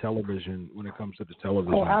in the television when it comes to the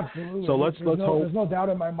television. Oh, absolutely. So let's hope. There's no doubt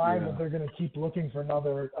in my mind that they're going to keep looking for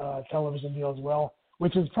another television deal as well,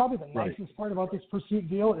 which is probably the nicest part about this Pursuit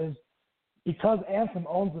deal is because Anthem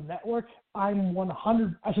owns the network, I'm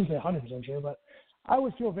 100% sure, but I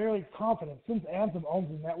would feel very confident since Anthem owns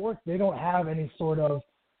the network, they don't have any sort of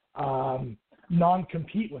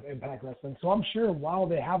non-compete with Impact Wrestling. So I'm sure while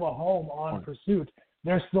they have a home on Pursuit,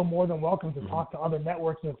 they're still more than welcome to talk to other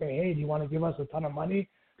networks and say, hey, do you want to give us a ton of money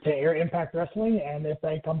to air Impact Wrestling? And if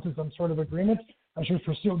they come to some sort of agreement, I'm sure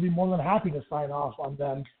Pursuit would be more than happy to sign off on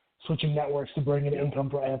them switching networks to bring in income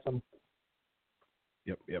for Anthem.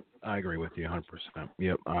 Yep. I agree with you 100%.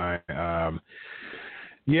 Yep.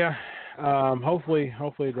 Hopefully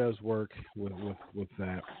it does work with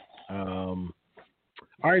that. All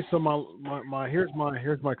right. So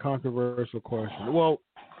here's my controversial question. Well,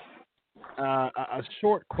 a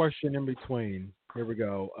short question in between. Here we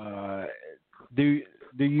go. Do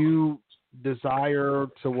you desire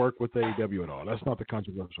to work with AEW at all? That's not the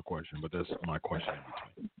controversial question, but that's my question in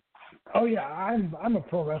between. Oh yeah, I'm a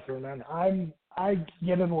pro wrestler, man. I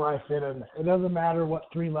get in where I fit in. It doesn't matter what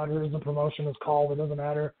three letters the promotion is called. It doesn't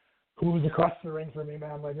matter who's across the ring for me,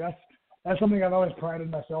 man. Like that's something I've always prided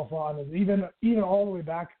myself on. Is even all the way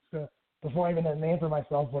back to before I even had a name for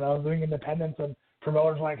myself when I was doing independence and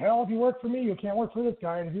promoters were like, hell, if you work for me, you can't work for this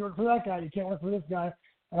guy, and if you work for that guy, you can't work for this guy.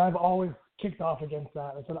 And I've always kicked off against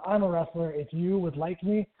that. I said, I'm a wrestler. If you would like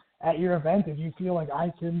me at your event, if you feel like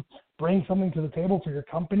I can bring something to the table for your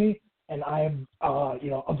company, and I am,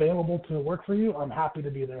 available to work for you, I'm happy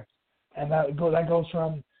to be there. And that goes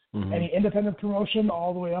from any independent promotion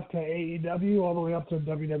all the way up to AEW, all the way up to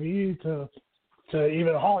WWE, to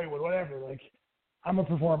even Hollywood, whatever. Like, I'm a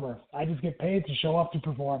performer. I just get paid to show up to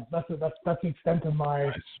perform. That's the extent of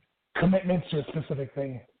my commitment to a specific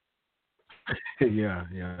thing. Yeah,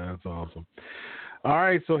 that's awesome. All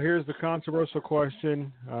right, so here's the controversial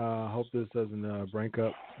question. Hope this doesn't break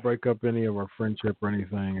up any of our friendship or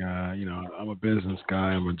anything. I'm a business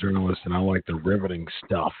guy. I'm a journalist, and I like the riveting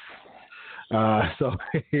stuff. So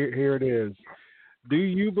here it is.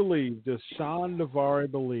 Does Sean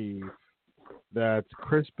Daivari believe that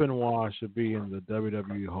Chris Benoit should be in the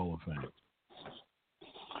WWE Hall of Fame?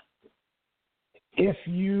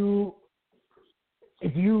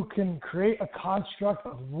 If you can create a construct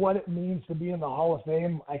of what it means to be in the Hall of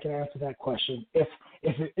Fame, I can answer that question. If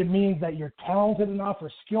it means that you're talented enough or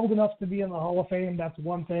skilled enough to be in the Hall of Fame, that's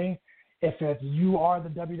one thing. If it's you are the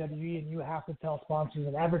WWE and you have to tell sponsors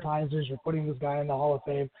and advertisers you're putting this guy in the Hall of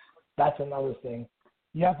Fame, that's another thing.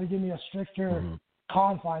 You have to give me a stricter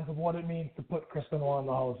confines of what it means to put Chris Benoit in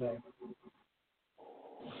the Hall of Fame.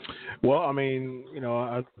 Well, I mean,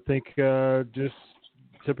 I think just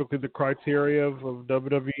typically the criteria of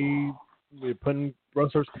WWE putting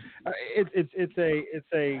wrestlers, it's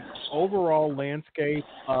a overall landscape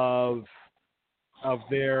of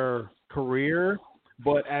their career,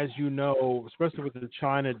 but as you know, especially with the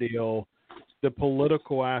China deal, the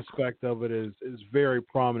political aspect of it is very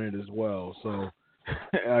prominent as well. So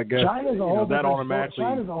I guess China's a whole that automatically.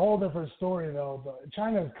 China's a whole different story, though.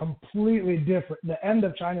 China is completely different. The end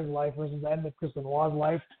of China's life versus the end of Chris Benoit's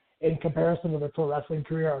life, in comparison to their pro wrestling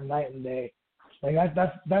career, are night and day. Like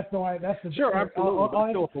that's the sure, absolutely.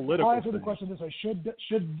 I'll answer the question this way: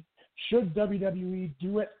 Should WWE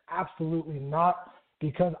do it? Absolutely not,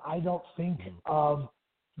 because I don't think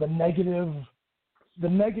the negative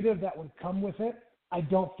that would come with it. I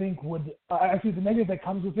don't think would actually the negative that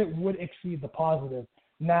comes with it would exceed the positive.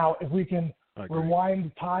 Now, if we can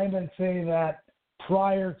rewind time and say that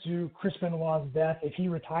prior to Chris Benoit's death, if he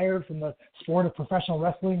retired from the sport of professional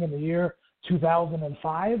wrestling in the year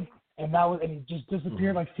 2005, and he just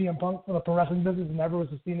disappeared like CM Punk from the pro wrestling business and never was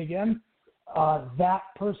seen again, that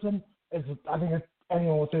person is, I think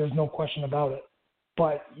anyone would say there's no question about it.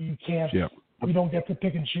 But you can't, you don't get to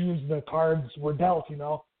pick and choose the cards we're dealt,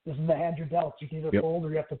 This is the hand you're dealt. You can either fold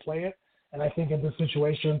or you have to play it. And I think in this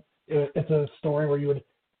situation, it's a story where you would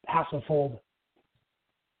have to fold.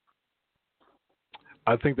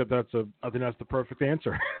 I think that's the perfect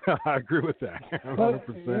answer. I agree with that. 100%.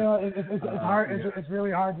 But, it's hard. It's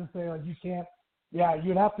really hard to say. Like, you can't. Yeah,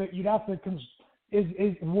 you'd have to.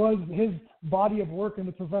 Was his body of work in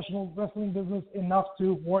the professional wrestling business enough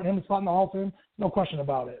to warrant him a spot in the Hall of Fame? No question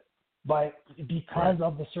about it. But because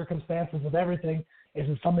of the circumstances of everything, is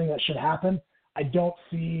it something that should happen? I don't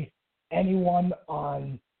see anyone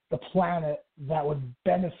on the planet that would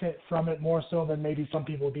benefit from it more so than maybe some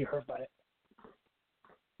people would be hurt by it.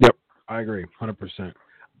 Yep, I agree, 100%.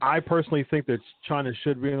 I personally think that China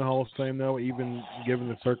should be in the Hall of Fame, though, even given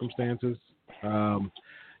the circumstances. I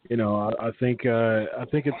think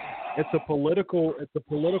it's a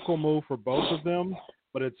political move for both of them,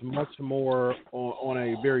 but it's much more on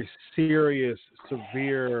a very serious,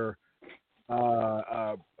 severe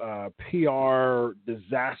PR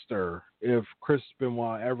disaster if Chris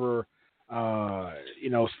Benoit ever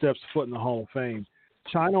steps foot in the Hall of Fame.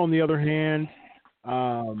 China, on the other hand,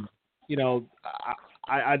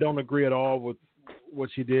 I don't agree at all with what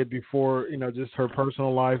she did before, just her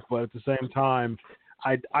personal life. But at the same time,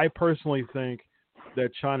 I personally think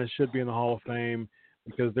that China should be in the Hall of Fame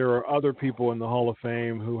because there are other people in the Hall of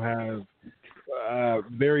Fame who have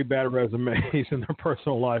very bad resumes in their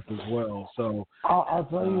personal life as well. So I'll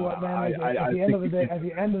tell you what, man. At the end of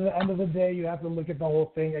the day, you have to look at the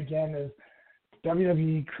whole thing again as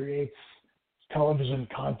WWE creates television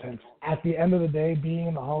content. At the end of the day, being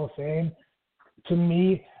in the Hall of Fame, to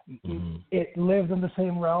me, it lives in the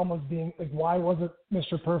same realm as being like, why wasn't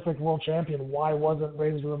Mr. Perfect world champion? Why wasn't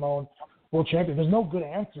Razor Ramon world champion? There's no good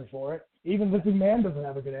answer for it. Even Vince McMahon doesn't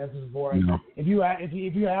have a good answer for it. No. If you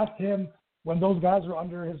asked him when those guys were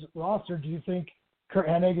under his roster, do you think Kurt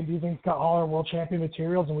Hennig and do you think Scott Hall are world champion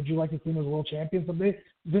materials, and would you like to see them as world champions someday?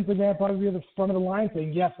 Vince McMahon would probably be at the front of the line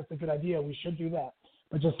saying, yes, that's a good idea. We should do that.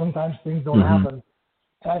 But just sometimes things don't happen.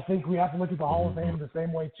 And I think we have to look at the Hall of Fame the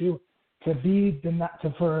same way too.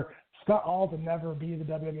 For Scott Hall to never be the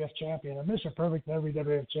WWF champion and Mr. Perfect to never be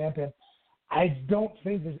WWF champion, I don't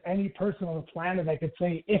think there's any person on the planet that could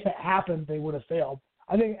say if it happened they would have failed.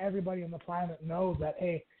 I think everybody on the planet knows that,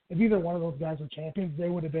 hey, if either one of those guys were champions, they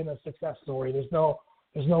would have been a success story. There's no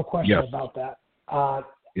question about that.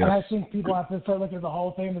 And I think people have to start looking at the Hall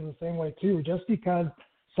of Fame as the same way too. Just because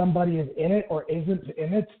somebody is in it or isn't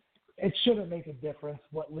in it, it shouldn't make a difference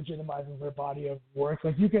what legitimizes their body of work.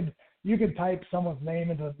 Like you could type someone's name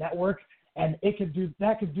into the network, and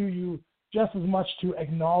that could do you just as much to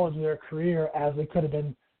acknowledge their career as it could have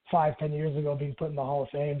been 5-10 years ago being put in the Hall of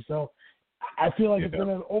Fame. So I feel like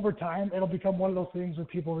over time it'll become one of those things where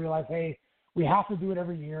people realize, hey, we have to do it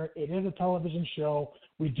every year. It is a television show.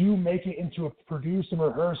 We do make it into a produced and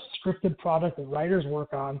rehearsed scripted product that writers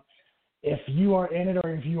work on. If you are in it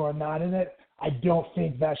or if you are not in it, I don't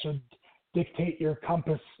think that should dictate your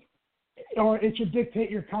compass, or it should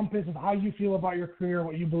dictate your compass of how you feel about your career,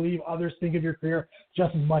 what you believe others think of your career,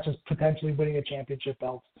 just as much as potentially winning a championship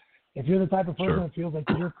belt. If you're the type of person that feels like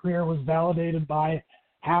your career was validated by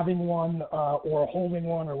having one or holding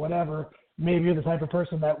one or whatever, maybe you're the type of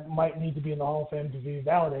person that might need to be in the Hall of Fame to be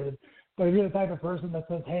validated. But if you're the type of person that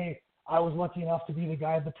says, hey, I was lucky enough to be the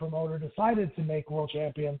guy the promoter decided to make world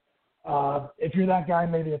champion, if you're that guy,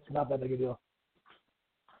 maybe it's not that big a deal.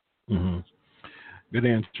 Good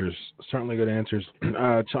answers. Certainly good answers.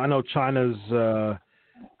 I know China's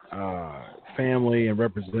family and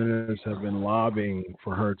representatives have been lobbying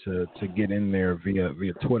for her to get in there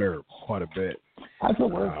via Twitter quite a bit. That's the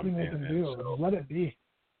worst thing they can do. So, let it be.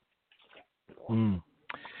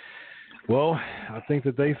 Well, I think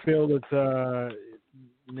that they feel that there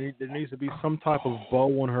needs to be some type of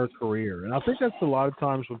bow on her career. And I think that's a lot of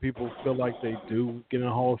times when people feel like they do get in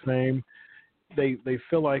the Hall of Fame, they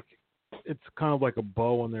feel like it's kind of like a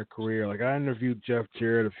bow on their career. Like I interviewed Jeff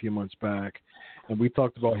Jarrett a few months back, and we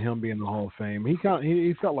talked about him being in the Hall of Fame. He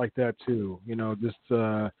felt like that too, just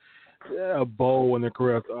a bow on their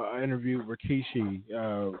career. I interviewed Rikishi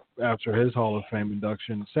after his Hall of Fame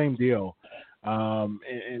induction. Same deal. And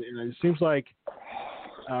it seems like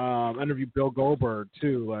I interviewed Bill Goldberg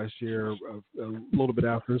too last year, a little bit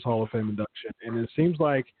after his Hall of Fame induction, and it seems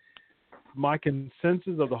like my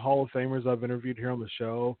consensus of the Hall of Famers I've interviewed here on the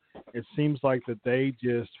show, it seems like that they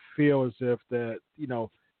just feel as if that,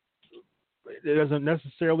 it doesn't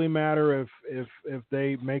necessarily matter if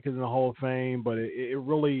they make it in the Hall of Fame, but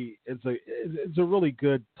it's a really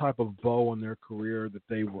good type of bow on their career that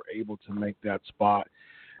they were able to make that spot.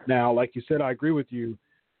 Now, like you said, I agree with you,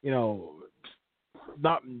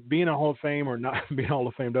 not being a Hall of Fame or not being a Hall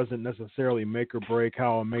of Fame doesn't necessarily make or break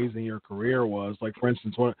how amazing your career was. Like, for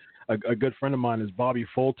instance, a good friend of mine is Bobby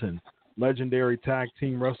Fulton, legendary tag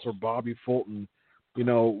team wrestler Bobby Fulton.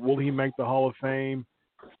 Will he make the Hall of Fame?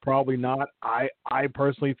 Probably not. I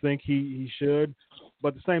personally think he should.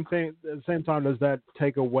 But at the same time, does that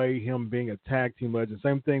take away him being a tag team legend?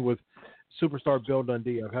 Same thing with superstar Bill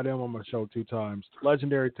Dundee. I've had him on my show 2 times.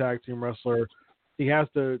 Legendary tag team wrestler. He has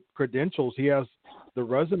the credentials. He has the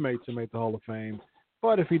resume to make the Hall of Fame.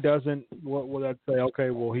 But if he doesn't, will that say, okay,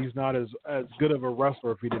 well, he's not as good of a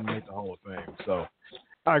wrestler if he didn't make the Hall of Fame? So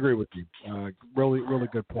I agree with you. Really, really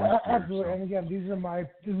good point. Absolutely. So. And again,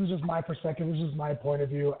 this is just my perspective. This is my point of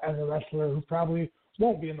view as a wrestler who probably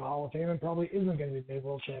won't be in the Hall of Fame and probably isn't going to be made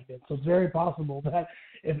world champion. So it's very possible that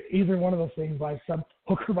if either one of those things by some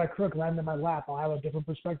hook or by crook land in my lap, I'll have a different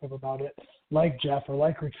perspective about it, like Jeff or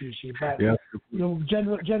like Rikishi. But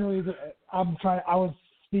generally, I was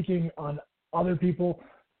speaking on other people.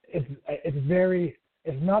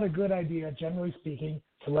 It's not a good idea, generally speaking,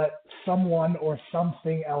 to let someone or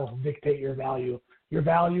something else dictate your value. Your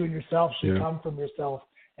value in yourself should come from yourself,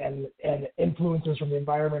 and influences from the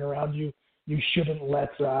environment around you. You shouldn't let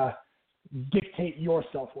dictate your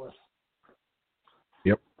self-worth.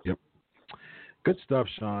 Yep. Good stuff,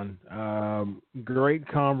 Sean. Great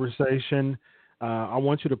conversation. I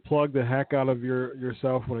want you to plug the heck out of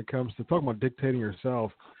yourself when it comes to talking about dictating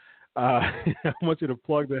yourself. I want you to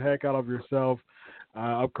plug the heck out of yourself,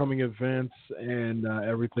 upcoming events, and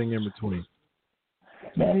everything in between.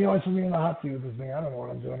 Man, you always put me in the hot seat with this thing. I don't know what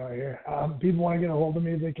I'm doing out here. People want to get a hold of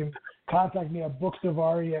me, they can contact me at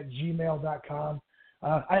bookdavari@gmail.com.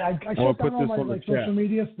 I shut down all my social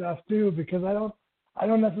media stuff too, because I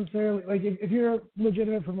don't necessarily like if you're a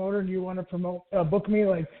legitimate promoter and you want to promote book me,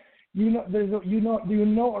 like you know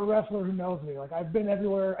a wrestler who knows me. Like I've been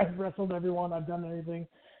everywhere, I've wrestled everyone, I've done anything.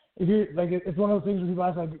 If you like, it's one of those things where people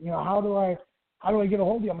ask like, how do I get a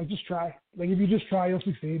hold of you? I'm like, just try. Like if you just try, you'll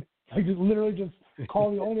succeed. Like just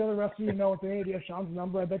call the only other wrestler you know and say, hey, do you have Sean's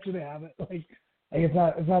number? I bet you they have it. Like it's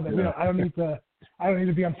not that I don't need to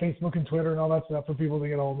be on Facebook and Twitter and all that stuff for people to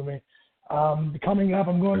get a hold of me. Coming up,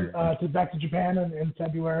 I'm going back to Japan in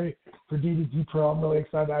February for DDT Pro. I'm really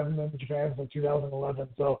excited. I haven't been to Japan since 2011,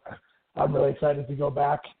 so I'm really excited to go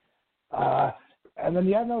back. And then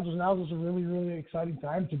now is just a really, really exciting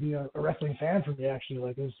time to be a wrestling fan for me. Actually,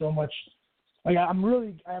 like there's so much. Like I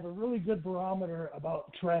have a really good barometer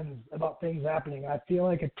about trends, about things happening. I feel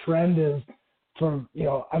like a trend is I've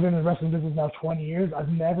been in the wrestling business now 20 years. I've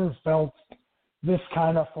never felt this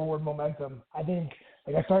kind of forward momentum. I think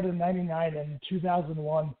I started in 99 and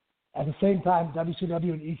 2001. At the same time,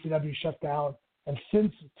 WCW and ECW shut down. And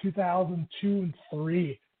since 2002 and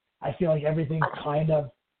 3, I feel like everything's kind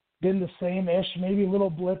of been the same-ish, maybe little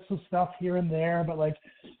blips of stuff here and there, but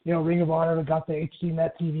Ring of Honor got the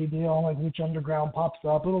HDNet TV deal, like Lucha Underground pops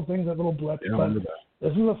up, little things, little blips. Yeah, but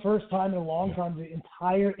this is the first time in a long time the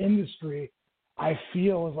entire industry, I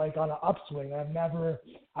feel, is like on an upswing. I've never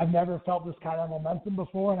felt this kind of momentum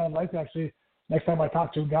before, and I'd like to actually, next time I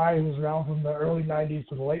talk to a guy who was around from the early 90s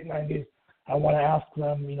to the late 90s, I want to ask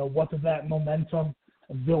them, what did that momentum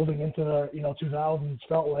building into the 2000s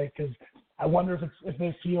felt like? Because I wonder if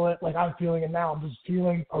they feel it like I'm feeling it now. I'm just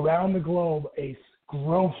feeling around the globe a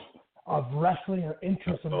growth of wrestling or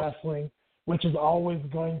interest in wrestling, which is always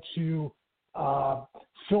going to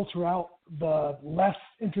filter out the less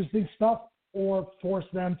interesting stuff or force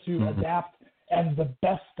them to adapt. And the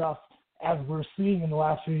best stuff, as we're seeing in the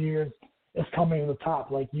last few years, is coming to the top.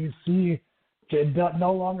 Like you see, it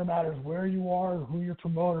no longer matters where you are or who your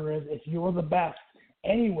promoter is. If you're the best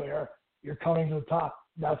anywhere, you're coming to the top.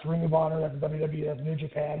 That's Ring of Honor, that's WWE, that's New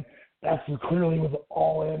Japan. That's clearly with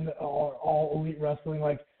all elite wrestling.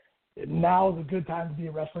 Like now is a good time to be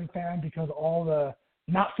a wrestling fan because all the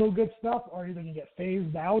not so good stuff are either going to get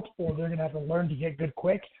phased out or they're going to have to learn to get good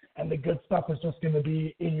quick, and the good stuff is just going to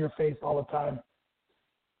be in your face all the time.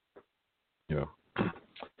 Yeah.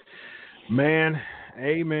 Man,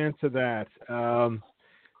 amen to that.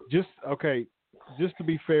 Just to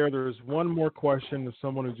be fair, there's one more question to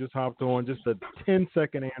someone who just hopped on, just a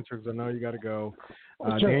 10-second answer because I know you got to go.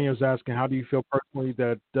 Sure. Daniel's asking, how do you feel personally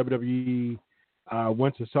that WWE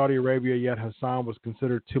went to Saudi Arabia, yet Hassan was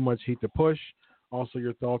considered too much heat to push? Also,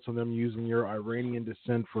 your thoughts on them using your Iranian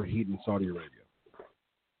descent for heat in Saudi Arabia.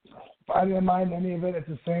 I didn't mind any of it. It's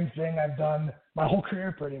the same thing I've done my whole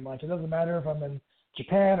career pretty much. It doesn't matter if I'm in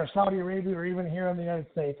Japan or Saudi Arabia or even here in the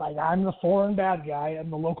United States. I'm the foreign bad guy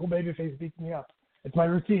and the local babyface beats me up. It's my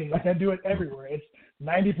routine. I do it everywhere. It's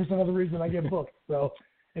 90% of the reason I get booked. So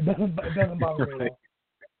it doesn't bother me at all.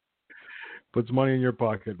 Puts money in your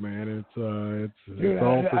pocket, man. It's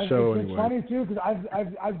all for show anyway. It's funny too because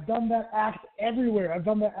I've done that act everywhere. I've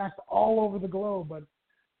done that act all over the globe, but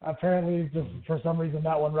apparently just for some reason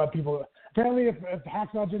that one rubbed people. Apparently if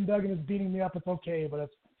Hacksaw Jim Duggan is beating me up, it's okay, but if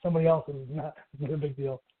somebody else is not, it's a big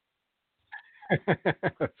deal.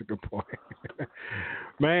 That's a good point.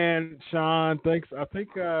 Man, Sean, thanks. I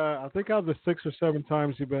think out of the 6 or 7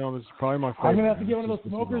 times you've been on this, is probably my favorite. I'm gonna have to get one of those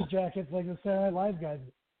smokers jackets like the Saturday Night Live guys.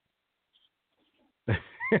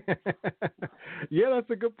 Yeah, that's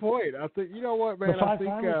a good point. I think, you know what, man, I think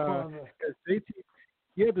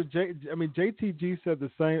Yeah, JTG said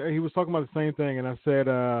the same. He was talking about the same thing, and I said,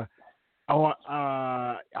 I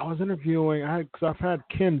was interviewing, because I've had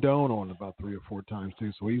Ken Doan on about 3 or 4 times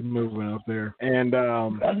too, so he's moving up there. And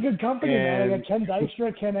that's good company, man. I got Ken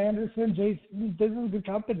Dykstra, Ken Anderson, this is good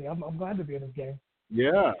company. I'm glad to be in this game.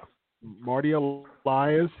 Yeah. Marty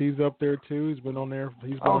Elias, he's up there too. He's been on there.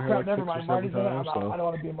 He's been on here like never 6 mind. or 7 Marty's times. I don't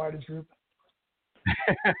want to be in Marty's group.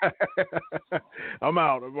 I'm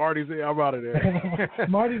out. I'm out of there.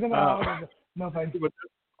 Marty's out. No thanks.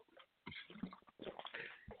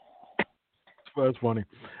 That's funny.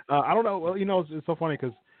 I don't know. Well, it's so funny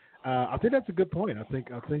because I think that's a good point. I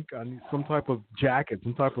think I need some type of jacket,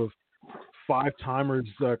 some type of 5-timers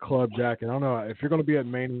club jacket. I don't know if you're going to be at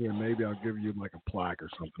Mania. Maybe I'll give you like a plaque or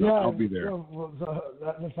something. Yeah, I'll be there.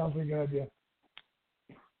 That sounds like a good idea.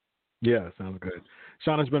 Yeah, sounds good.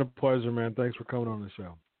 Sean, it's been a pleasure, man. Thanks for coming on the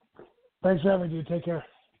show. Thanks for having me, dude. Take care.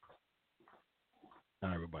 All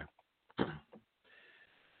right, bye-bye.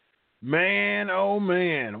 Man, oh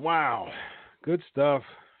man, wow. Good stuff.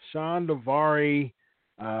 Shawn Daivari,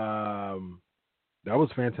 that was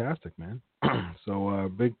fantastic, man. So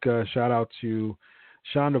big shout out to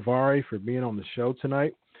Shawn Daivari for being on the show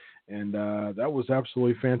tonight. And that was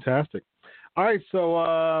absolutely fantastic. All right, so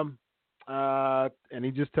and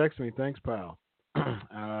he just texted me, thanks, pal.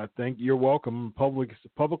 You're welcome.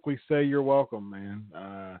 Publicly say you're welcome,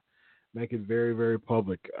 man. Make it very, very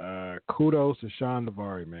public. Kudos to Shawn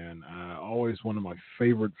Daivari, man. Always one of my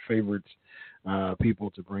favorite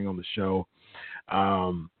people to bring on the show.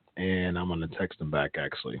 And I'm going to text him back,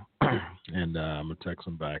 actually. And I'm going to text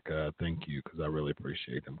him back, thank you, because I really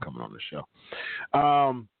appreciate him coming on the show.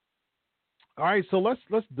 All right, so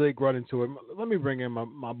let's dig right into it. Let me bring in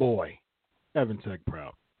my boy, Evan Tech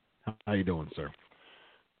Proud. How you doing, sir?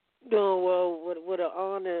 Doing well. What an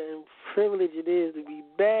honor and privilege it is to be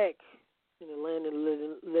back in the land of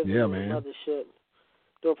living yeah, in man. the mothership.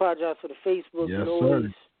 Do apologize for the Facebook yes, noise.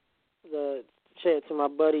 Sir. The chat to my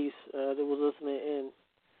buddies that was listening in.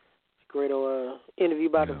 Great interview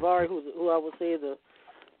by Daivari, who I would say is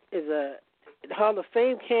a Hall of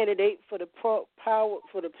Fame candidate for the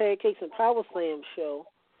Pancakes and Power Slam show.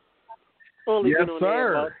 Only been on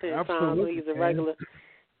there about 10 times. He's a regular.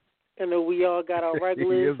 I know we all got our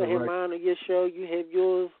regulars. I have mine on your show. You have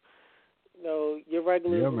yours. Your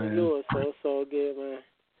regulars and yours. So it's all good, man.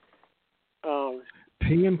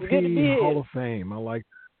 P&P Hall of Fame. I like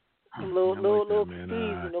that. Little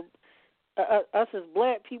man. Us as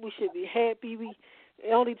black people should be happy.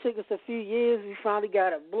 It only took us a few years. We finally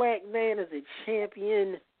got a black man as a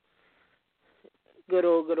champion. Good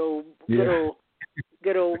old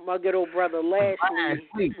brother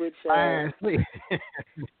Lashley, which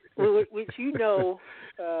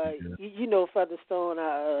Featherstone.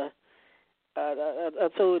 I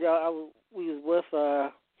told y'all we was with.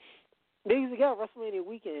 They used to go WrestleMania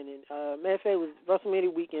weekend, and matter of fact, it was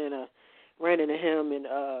WrestleMania weekend. Ran into him and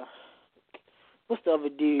what's the other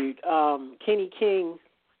dude? Kenny King.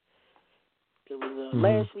 It was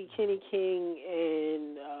Lashley, Kenny King,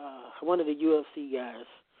 and one of the UFC guys.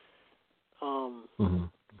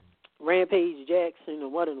 Rampage Jackson, or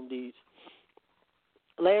one of them dudes.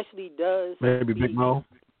 Lashley does. Maybe Big Mo.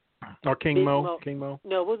 Or King Mo. King Mo.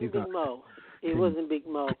 No, it wasn't Big Mo. It wasn't Big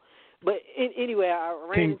Mo. But anyway, I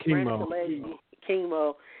ran into Lashley. King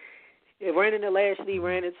Mo. It ran into Lashley,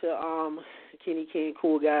 ran into Kenny King,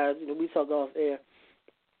 cool guys. We talk off air.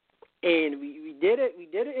 And we did it. We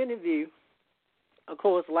did an interview. Of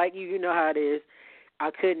course, like you know how it is.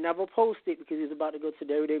 I could never post it because he was about to go to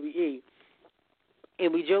WWE.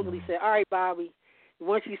 And we jokingly said, all right, Bobby,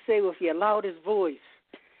 once you say with your loudest voice,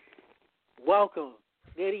 welcome,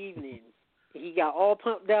 good evening. He got all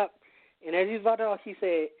pumped up. And as he was about to talk, he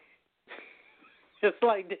said, just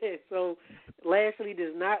like that. So Lashley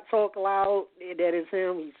does not talk loud. That is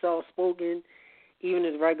him. He's soft-spoken. Even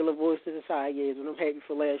his regular voice is how he is. And I'm happy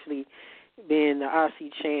for Lashley being the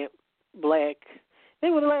IC champ, black. I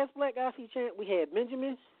think when the last black IC champ, we had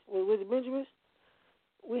Benjamin. Was it Benjamin?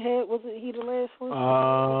 Wasn't he the last one?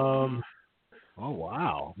 Oh,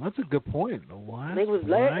 wow. That's a good point. I think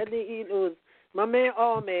it was my man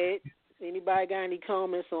Ahmed. Anybody got any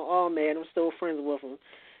comments on Ahmed? I'm still friends with him.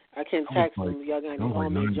 I can text him if y'all got any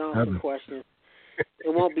Ahmed Johnson questions.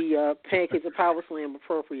 It won't be Pancakes and Power Slam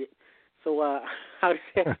appropriate. So how does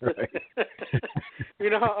that? You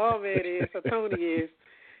know how Ahmed is, how Tony is.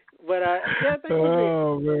 But I think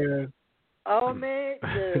man. Ahmed,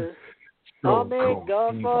 Ahmed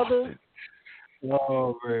Godfather.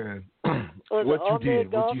 Oh man. What you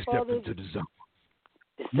did? What you stepped into the zone?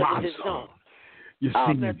 My zone. You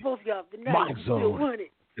see me? My zone.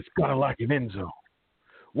 It's kind of like an end zone.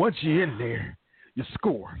 Once you're in there, you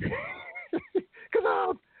score. Because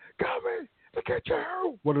I'm coming to get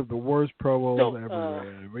you. One of the worst promos ever,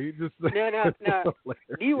 man. I mean, just, now.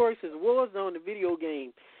 D-Versus Warzone, the video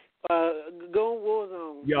game. Go on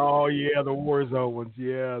Warzone. Oh, yeah, the Warzone ones.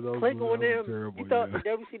 Yeah, those Click were on them. terrible. You thought the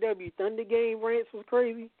WCW Thunder game rants was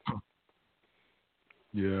crazy?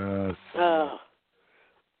 Yes. Man,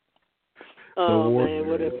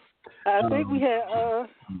 whatever. I think we had.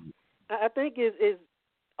 I think it's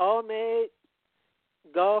Ahmed,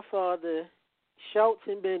 Godfather, Schultz,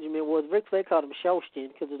 and Benjamin. Was Ric Flair called him Schultzton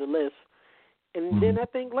because of the list, and then I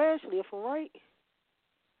think Lashley, if I'm right.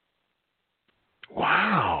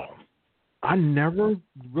 Wow. I never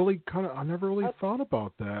really thought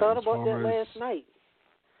about that. Thought about that last night.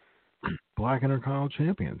 Black Intercontinental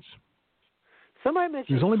Champions. Somebody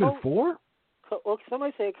mentioned there's only been 4?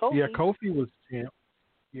 Somebody said Kofi. Yeah, Kofi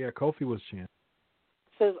was champ.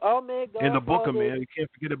 Says Ahmed, Godfather. And the Booker, man. You can't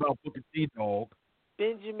forget about Booker T, dog.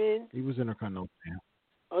 Benjamin. He was Intercontinental champ.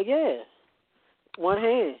 Oh, yeah. One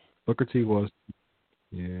hand. Booker T was.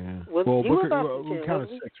 Yeah. Well, Booker, we counted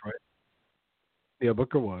 6, right? Yeah,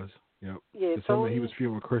 Booker was. Yep. Yeah, Tony, he was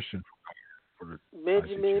feuding with Christian for the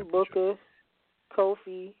Benjamin, Booker,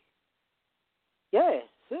 Kofi. Yeah,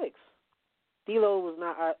 6. D'Lo was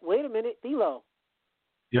not. Wait a minute, D'Lo.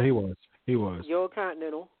 Yeah, he was.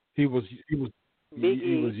 Euro-Continental. He was Big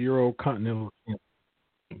E. He was Euro-Continental.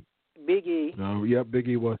 Big E. No, yep, Big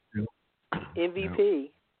E was too. MVP.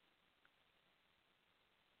 Yep.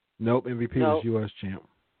 Nope, MVP was U.S. champ.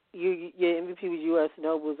 MVP was U.S.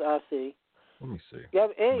 No, was IC. Let me see. Yeah,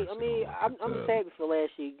 hey, I'm just happy for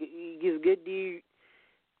last year. He gives good deed.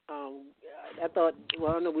 I thought,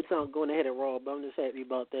 I know we're going ahead of Raw, but I'm just happy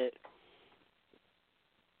about that.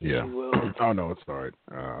 Yeah. Oh, no, it's all right.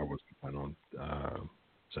 I wasn't planning on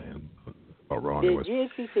saying about Raw anyways. Did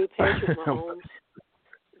GHC say Patrick Mahomes?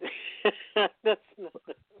 That's not...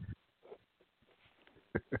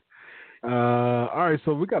 all right,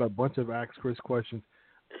 so we got a bunch of Ask Chris questions.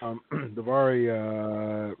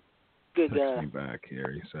 Davari good guy. Me back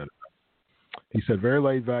here. He said very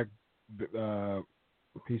laid back.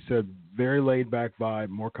 He said very laid back vibe,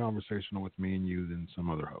 more conversational with me and you than some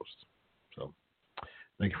other hosts. So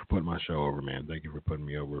thank you for putting my show over, man. Thank you for putting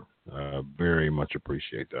me over. Very much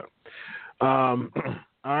appreciate that. All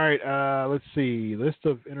right, let's see. List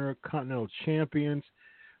of Intercontinental Champions.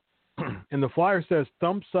 And the flyer says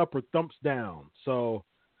thumbs up or thumbs down. So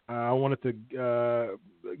I wanted to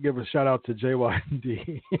give a shout out to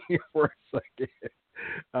JYD for a second.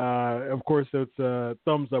 Of course, it's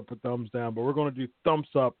thumbs up or thumbs down, but we're going to do thumbs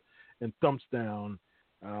up and thumbs down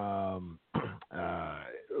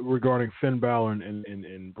regarding Finn Balor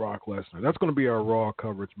and Brock Lesnar. That's going to be our Raw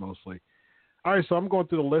coverage mostly. All right, so I'm going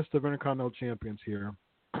through the list of Intercontinental Champions here.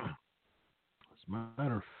 As a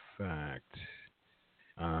matter of fact,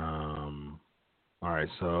 all right,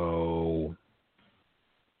 so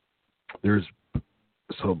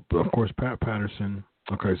of course Pat Patterson.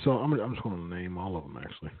 Okay, so I'm just going to name all of them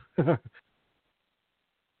actually.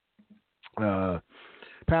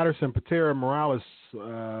 Patterson, Patera, Morales,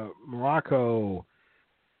 Morocco,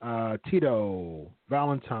 Tito,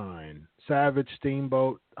 Valentine, Savage,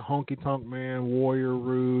 Steamboat, Honky Tonk Man, Warrior,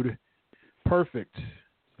 Rude, Perfect,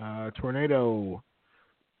 Tornado,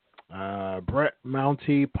 Brett,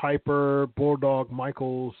 Mountie, Piper, Bulldog,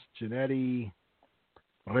 Michaels, Janetti,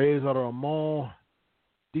 Reza Ramon,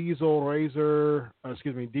 Diesel,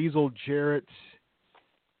 Diesel, Jarrett,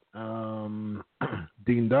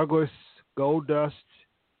 Dean Douglas, Goldust,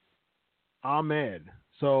 Ahmed.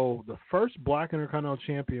 So the first Black Intercontinental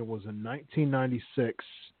Champion was in 1996,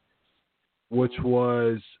 which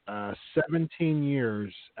was 17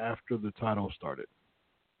 years after the title started.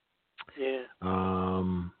 Yeah.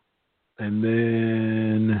 And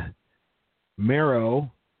then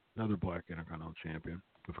Mero, another Black Intercontinental Champion.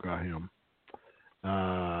 I forgot him.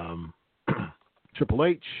 Triple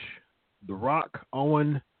H, The Rock,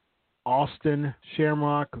 Owen, Austin,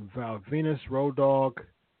 Shamrock, Val Venus, Road Dogg,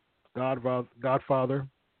 Godfather,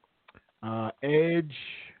 Edge,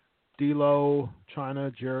 D'Lo,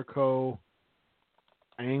 China, Jericho,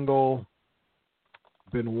 Angle,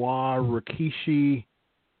 Benoit, Rikishi,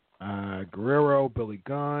 Guerrero, Billy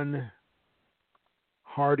Gunn,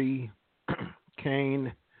 Hardy,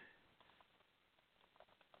 Kane,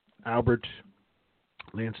 Albert,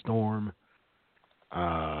 Lance Storm,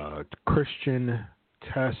 Christian,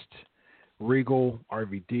 Test, Regal,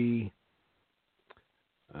 RVD,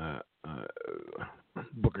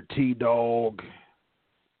 Booker T, Dog,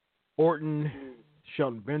 Orton,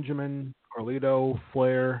 Shelton Benjamin, Carlito,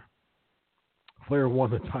 Flair. Flair won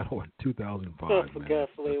the title in 2005. I forgot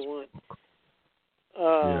Flair won.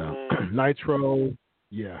 Oh, yeah. man. Nitro.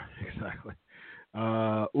 Yeah, exactly.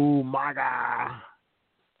 Umaga.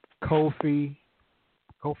 Kofi.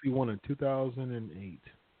 Kofi won in 2008.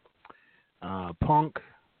 Punk,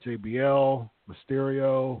 JBL,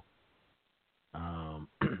 Mysterio.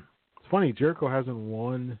 It's funny, Jericho hasn't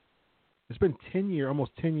won. It's been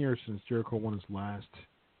almost 10 years since Jericho won his last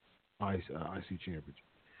IC championship.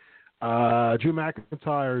 Drew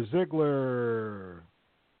McIntyre, Ziggler,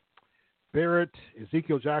 Barrett,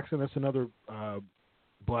 Ezekiel Jackson. That's another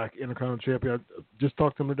black Intercontinental champion. I just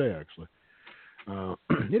talked to him today, actually.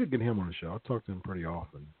 Need to get him on the show. I talk to him pretty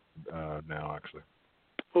often now, actually.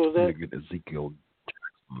 Who was that? Need to get Ezekiel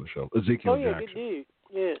Jackson on the show. Ezekiel Jackson. Good dude.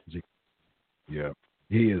 Yeah. Yeah,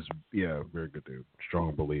 he is. Yeah, very good dude.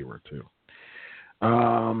 Strong believer too.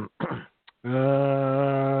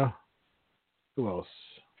 Who else?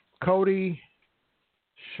 Cody,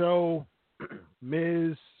 Show,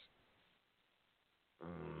 Miz,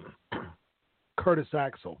 Curtis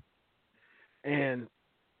Axel, and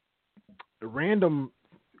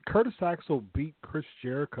Curtis Axel beat Chris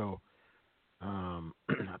Jericho.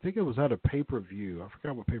 I think it was at a pay-per-view. I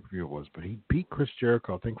forgot what pay-per-view it was, but he beat Chris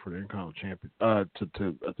Jericho, I think, for the Intercontinental Champion.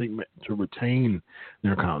 To retain the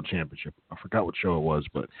Intercontinental Championship. I forgot what show it was,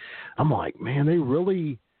 but I'm like, man, they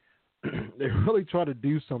really try to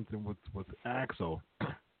do something with Axel.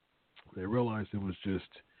 They realized it was just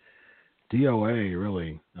DOA,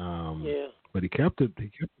 really. Yeah. But he kept the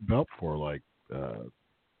belt for like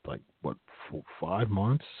what, 5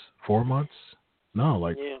 months, 4 months? No,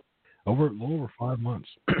 like. Yeah. Over 5 months.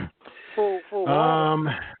 For a while,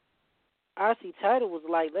 IC title was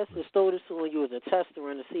like, let's just throw this on you as a tester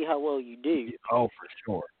and to see how well you do. Oh, for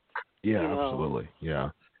sure. Yeah, absolutely. Yeah.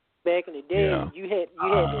 Back in the day, you had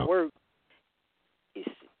to work.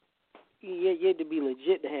 You had to be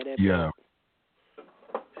legit to have that. Yeah.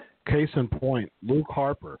 Case in point, Luke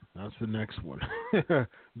Harper. That's the next one.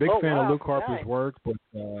 Big fan of Luke Harper's work, but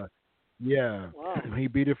yeah, wow. He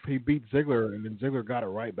beat Ziggler, and then Ziggler got it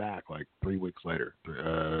right back like 3 weeks later,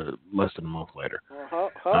 less than a month later.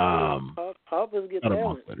 Harper's good talent. A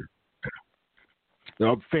month later.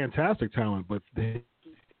 Fantastic talent, but it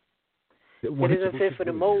doesn't fit for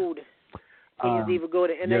the mold. He can either go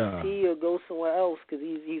to NXT or go somewhere else because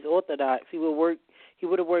he's orthodox. He would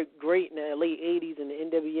have worked great in the late '80s in the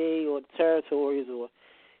NWA or the Territories, or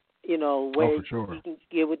where he can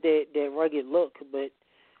get with that rugged look, but.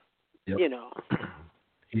 Yep.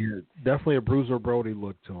 He definitely a Bruiser Brody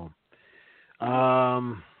look to him.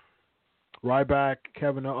 Ryback,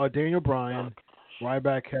 Daniel Bryan,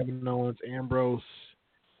 Ryback, Kevin Owens, Ambrose,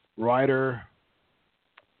 Ryder,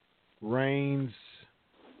 Reigns,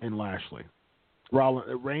 and Lashley.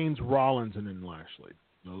 Reigns, Rollins, and then Lashley.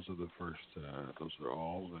 Those are the first. Those are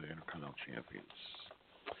all the Intercontinental champions.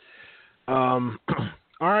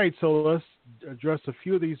 All right, so let's address a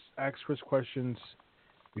few of these Ask Chris questions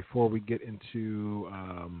before we get into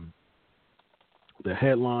the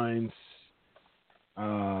headlines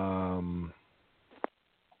and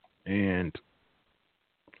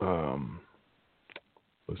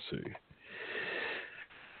let's see,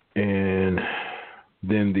 and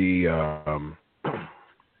then the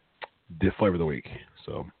flavor of the week.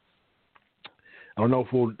 So I don't know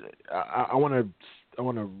if we'll. I want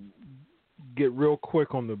to get real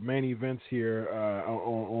quick on the main events here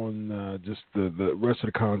on just the rest of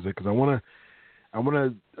the cards because I want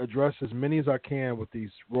to address as many as I can with these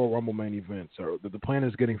Royal Rumble main events. So the plan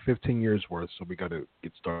is getting 15 years worth, so we got to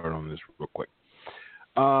get started on this real quick.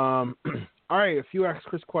 All right, a few Ask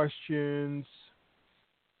Chris questions.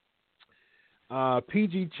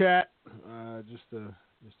 PG chat, just to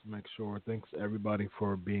make sure. Thanks everybody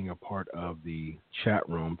for being a part of the chat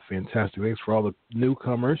room. Fantastic. Thanks for all the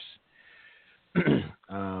newcomers.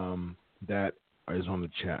 That is on the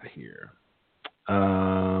chat here.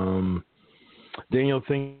 Daniel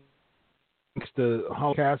thinks the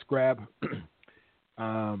Holocaust grab.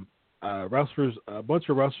 Wrestlers, a bunch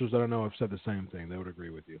of wrestlers that I know have said the same thing. They would agree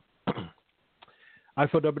with you. I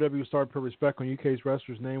feel WWE started to put respect on UK's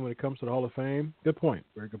wrestlers' name when it comes to the Hall of Fame. Good point.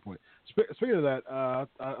 Very good point. Speaking of that,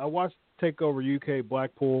 I watched TakeOver UK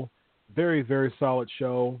Blackpool. Very, very solid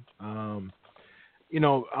show. I'm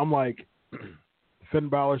like, Finn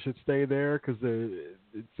Balor should stay there because it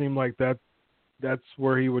seemed like that's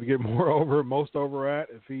where he would get most over at.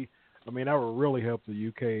 That would really help the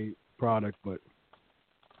UK product. But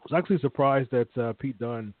I was actually surprised that Pete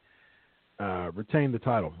Dunne retained the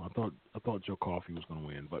title. I thought Joe Coffey was going to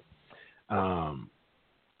win, but I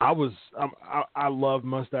love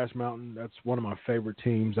Mustache Mountain. That's one of my favorite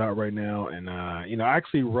teams out right now, and I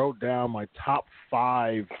actually wrote down my top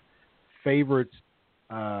 5 favorite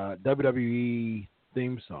WWE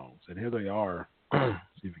theme songs, and here they are.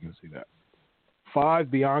 See if you can see that.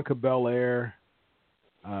 5, Bianca Belair.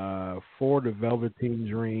 4, The Velveteen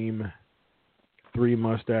Dream. 3,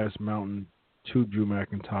 Mustache Mountain. 2, Drew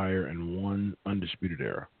McIntyre, and 1, Undisputed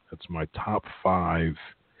Era. That's my top 5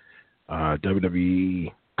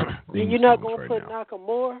 WWE. And you're not gonna put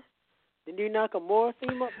Nakamura? The new Nakamura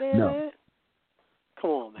theme up there? No. Man?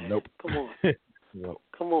 Come on, man. Nope. Come on. Nope.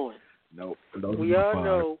 Come on. Nope. We all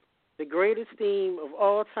know the greatest theme of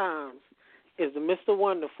all times is the Mr.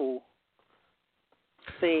 Wonderful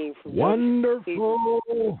theme from Wonderful. They call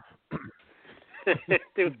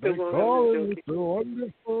it Mr.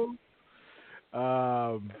 Wonderful.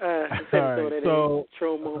 All right. So,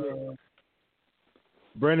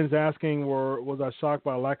 Brandon's asking, was I shocked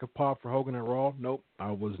by a lack of pop for Hogan and Raw? Nope,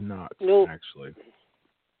 I was not. Nope. Actually.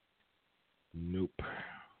 Nope.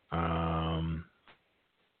 All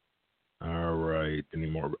right. Any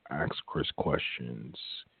more Ask Chris questions?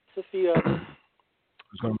 Just a few others.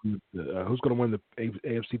 Who's going to win the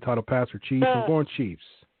AFC title pass or Chiefs? I'm going Chiefs.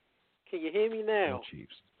 Can you hear me now?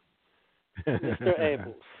 Chiefs. Mr.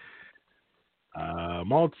 Apples.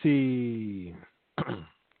 Multi.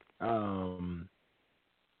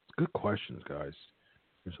 Good questions, guys.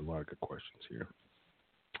 There's a lot of good questions here.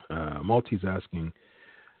 Multi's asking,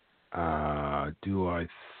 do I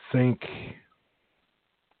think?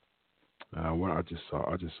 Well, I just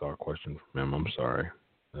saw a question from him. I'm sorry.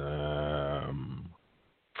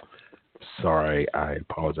 Sorry, I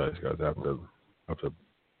apologize, guys. I have to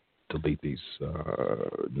delete these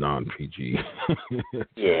non-PG.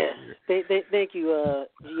 Yeah. Thank you,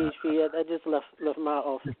 GHP. I just left my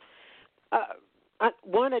office.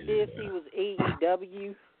 One I did see was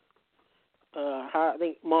AEW. How I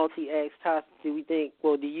think Multi asked, how do you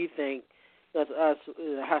think how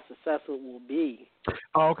successful it will be?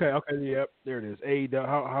 Oh, okay, yep, there it is. AEW,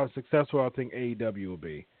 how successful I think AEW will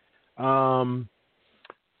be. I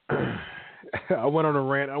went on a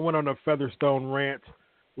rant. I went on a Featherstone rant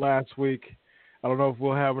last week. I don't know if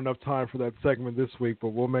we'll have enough time for that segment this week, but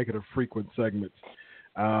we'll make it a frequent segment.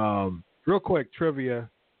 Real quick, trivia.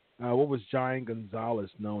 What was Giant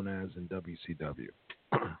Gonzalez known as in WCW?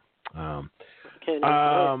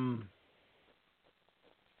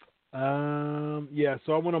 Yeah,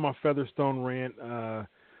 so I went on my Featherstone rant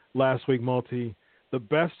last week, Multi. The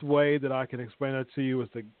best way that I can explain that to you is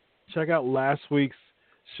to check out last week's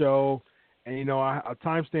show. And, I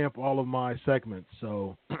timestamp all of my segments.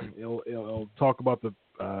 So it'll talk about the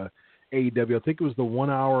AEW. I think it was the 1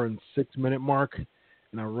 hour and 6 minute mark.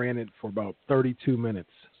 And I ran it for about 32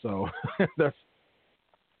 minutes. So that's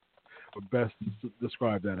the best to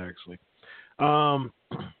describe that, actually.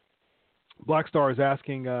 Black Star is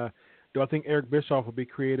asking, do I think Eric Bischoff will be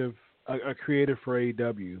creative for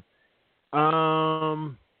AEW?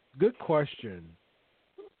 Good question.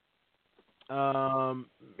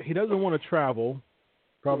 He doesn't want to travel.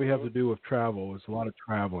 Probably have to do with travel. It's a lot of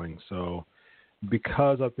traveling. So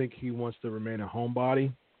because I think he wants to remain a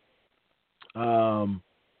homebody, I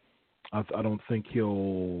don't think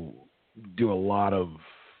he'll do a lot of.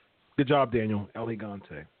 Good job, Daniel. El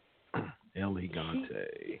Gigante. El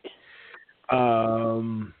Gigante. I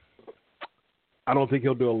don't think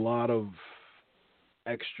he'll do a lot of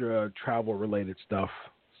extra travel related stuff.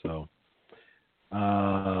 So,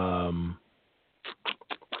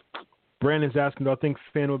 Brandon's asking, do I think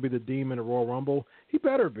Finn will be the Demon at Royal Rumble? He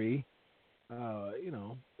better be.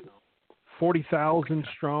 40,000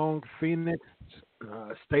 strong Phoenix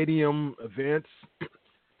stadium events.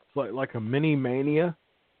 It's like a mini Mania.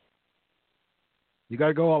 You got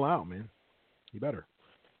to go all out, man. You better.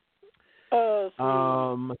 There's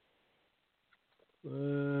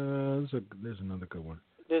another good one.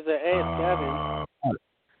 There's an Ask Gavin.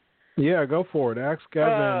 Yeah, go for it. Ask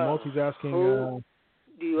Gavin. Multi's asking.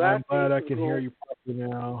 I'm glad I can hear you properly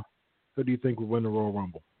now. Who do you think will win the Royal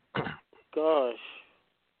Rumble? Gosh,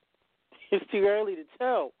 it's too early to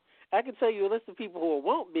tell. I can tell you a list of people who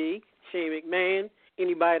won't be: Shane McMahon,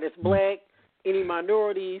 anybody that's black, any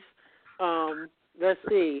minorities. Let's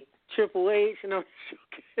see, Triple H,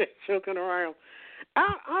 choking around.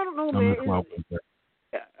 I don't know, man.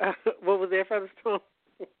 What was that, Featherstone?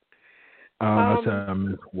 I said I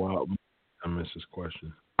missed this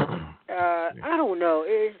question. I don't know.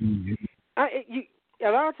 A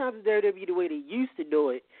lot of times in WWE, the way they used to do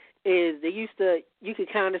it is you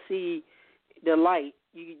could kind of see the light.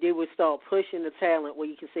 They would start pushing the talent where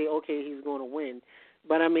you can say, okay, he's going to win.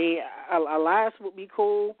 But I mean, Elias would be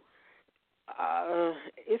cool.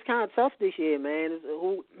 It's kind of tough this year, man.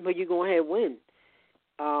 Who you going to have win?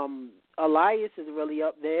 Elias is really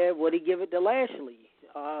up there. Would he give it to Lashley?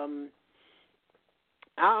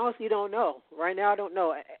 I honestly don't know. Right now, I don't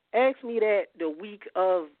know. Ask me that the week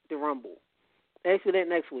of the Rumble. Ask me that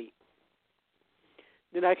next week.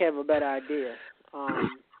 Then I can have a better idea.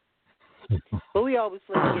 But we always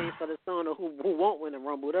play the game for the son of who won't win the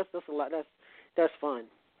Rumble. That's a lot. That's fun.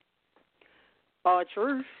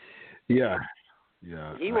 R-Truth. Yeah.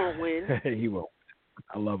 He won't win. He won't.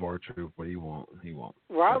 I love R-Truth, but he won't.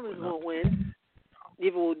 Rollins won't win.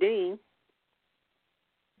 Neither will Dean.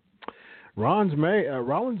 Rollins may,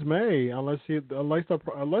 unless they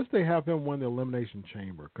have him win the Elimination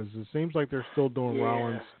Chamber, because it seems like they're still doing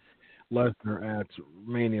Rollins Lesnar at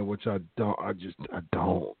Mania, which I don't want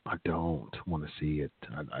to see it.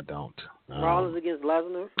 I don't. Rollins against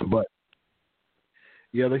Lesnar. But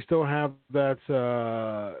yeah, they still have that.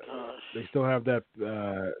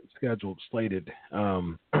 Scheduled, slated.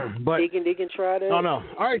 But they can try that. Oh no!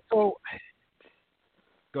 All right, so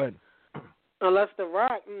go ahead. Unless The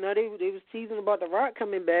Rock, they was teasing about The Rock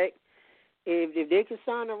coming back. If they can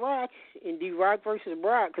sign The Rock and do Rock versus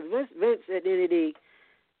Brock, because Vince at the end of the day,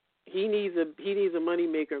 he needs a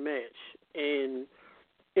moneymaker match, and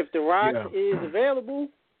if The Rock is available,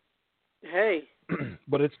 hey.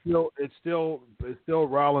 But it's still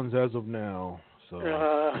Rollins as of now. So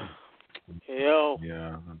hell.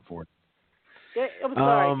 Yeah, unfortunately. I'm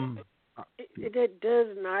sorry. That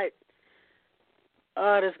does not.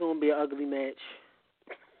 That's gonna be an ugly match.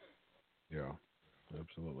 Yeah,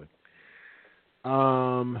 absolutely.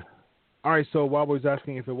 All right. So Wobble was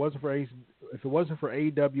asking if it wasn't for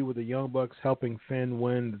AEW with the Young Bucks helping Finn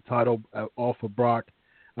win the title off of Brock,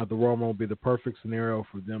 the Royal Rumble would be the perfect scenario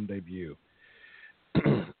for them debut.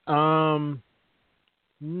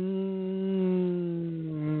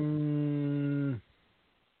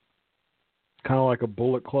 Kind of like a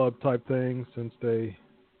Bullet Club type thing, since they.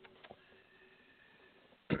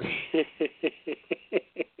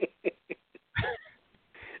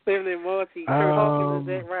 Living Marty, Kurt Hawkins,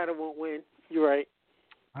 Zack Ryder won't win. You're right.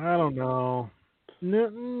 I don't know.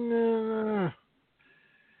 No.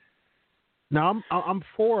 Now I'm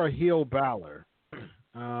for a heel Balor.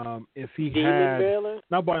 If he had Balor?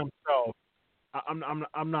 Not by himself,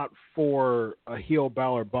 I'm not for a heel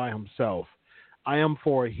Balor by himself. I am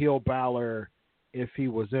for a heel Balor if he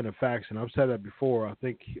was in a faction. I've said that before. I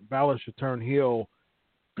think Balor should turn heel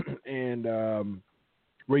and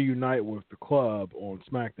reunite with the club on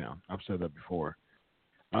SmackDown. I've said that before.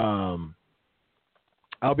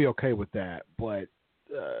 I'll be okay with that, but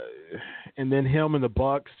and then him and the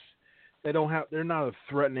Bucks, they're not a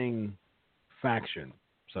threatening faction.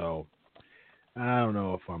 So I don't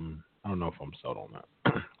know if I'm sold on that.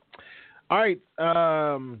 All right,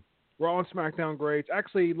 Raw and SmackDown grades.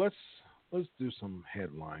 Actually, let's do some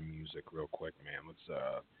headline music real quick, man. Let's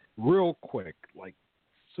real quick, like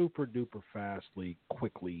super duper fastly,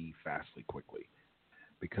 quickly,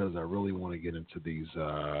 because I really want to get into these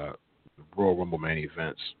Royal Rumble main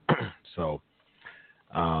events. So,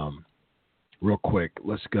 real quick,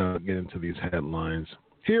 let's go get into these headlines.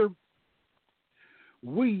 Here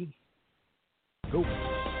we go.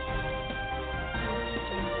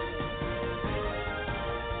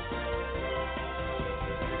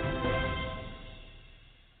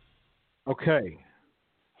 Okay.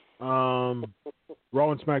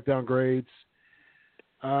 Raw and SmackDown grades.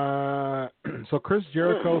 So Chris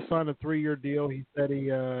Jericho signed a 3-year deal. He said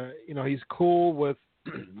he's cool with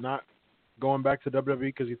not going back to WWE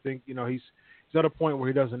because he thinks he's at a point where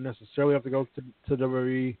he doesn't necessarily have to go to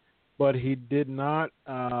WWE, but he did not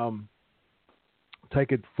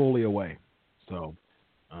take it fully away. So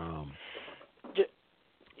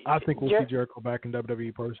I think we'll see Jericho back in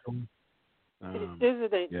WWE personally. This is the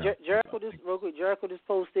thing. Yeah, Jericho just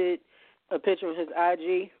posted a picture on his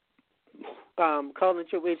IG, calling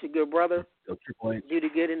Triple H a good brother. Do the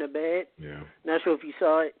good and the bad. Yeah. Not sure if you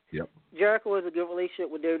saw it. Yep. Jericho has a good relationship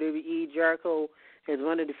with WWE. Jericho has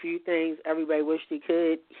one of the few things everybody wished he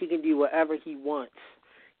could. He can do whatever he wants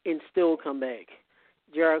and still come back.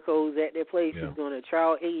 Jericho's at their place. Yeah. He's going to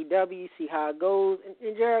trial AEW, see how it goes.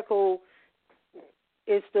 And Jericho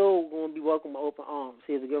is still going to be welcomed with open arms.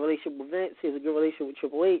 He has a good relationship with Vince. He has a good relationship with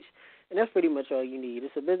Triple H. And that's pretty much all you need.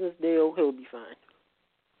 It's a business deal. He'll be fine.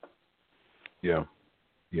 Yeah.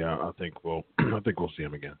 I think we'll see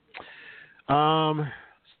him again.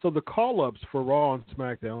 So the call-ups for Raw and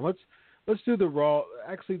SmackDown. Let's do the Raw.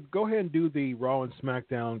 Actually, go ahead and do the Raw and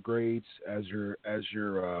SmackDown grades as you're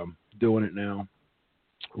doing it now.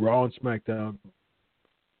 Raw and SmackDown.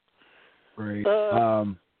 Great.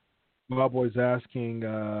 Bob Boy's asking,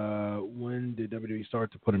 when did WWE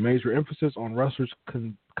start to put a major emphasis on wrestlers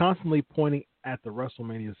constantly pointing at the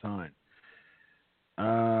WrestleMania sign?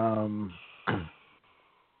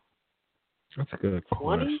 That's a good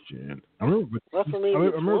 20? question. I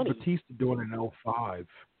remember Batista doing it in 05.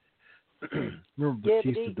 Remember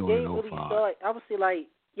Batista doing it in 05. I would say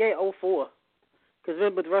 04. Because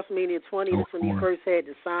remember WrestleMania 20, that's when he first had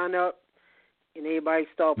to sign up, and everybody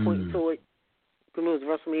started pointing to it. Remember it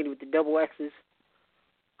was WrestleMania with the double X's.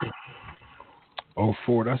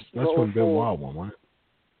 04, that's when Bill Wild won, right?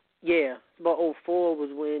 Yeah, about 04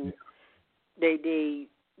 was when they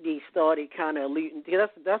started kind of alluding.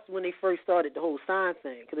 That's when they first started the whole sign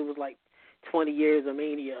thing, because it was 20 years of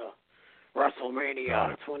Mania,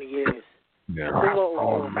 WrestleMania, 20 years. Yeah,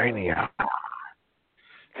 WrestleMania.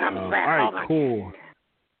 Comes back. All right, cool.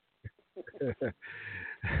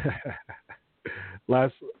 I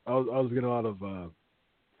was getting a lot of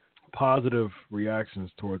positive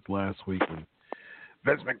reactions towards last week when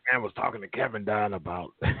Vince McMahon was talking to Kevin Dunn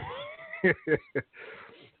about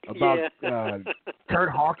Kurt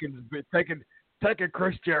Hawkins taking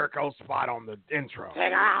Chris Jericho's spot on the intro.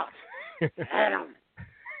 Take him out. Hit him.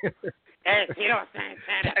 Hey, you know what I'm saying?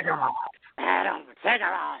 Take him out. Adam, take him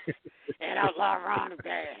out. And outlaw Ron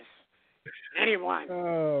Bass. Anyone.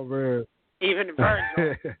 Oh, man. Even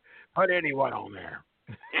Virgil. Put anyone on there.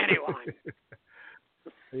 Anyone.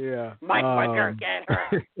 Yeah. Mike Butcher, get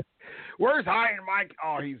her. Where's Iron Mike?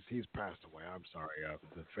 Oh, he's passed away. I'm sorry.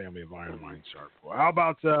 The family of Iron Mike Sharp.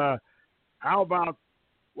 How about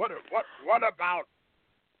what about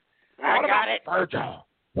Virgil?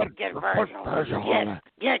 Get Virgil. Get him.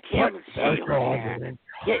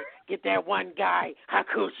 Get that one guy,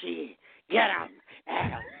 Hakushi. Get him,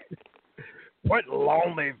 Adam. Put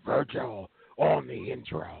Lonely Virgil on the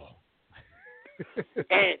intro.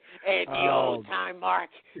 and the old time Mark,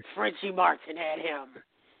 Frenchie Martin had him.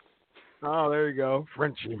 Oh, there you go,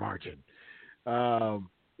 Frenchie Martin.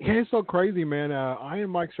 It's so crazy, man. Iron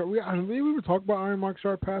Mike Sharp. We were talking about Iron Mike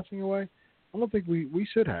Sharp passing away. I don't think we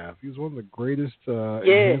should have. He was one of the greatest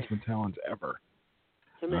enhancement talents ever.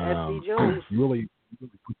 Him and F.D. Jones. Really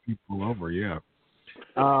put people over, yeah.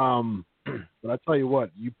 But I tell you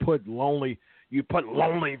what, you put Lonely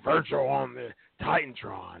Virgil on the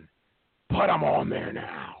Titantron. Put him on there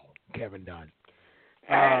now, Kevin Dunn.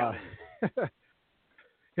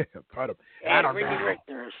 Put him. And Ricky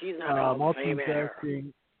Richter, she's not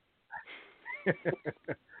multitasking.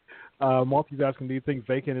 Multitasking. Do you think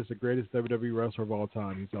Vacant is the greatest WWE wrestler of all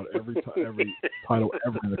time? He's got every title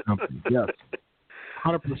ever in the company. Yes,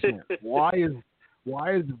 100%. Why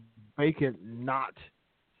is Vacant not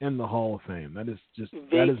in the Hall of Fame? That is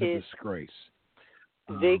a disgrace.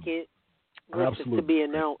 Vacant wishes to be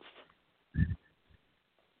announced.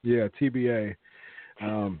 Yeah, TBA.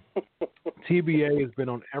 TBA has been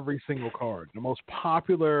on every single card. The most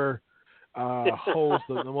popular host,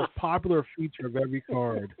 the most popular feature of every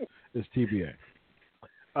card is TBA.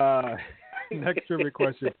 Next trivia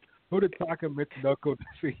question: who did Taka Michinoku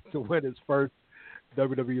defeat to win his first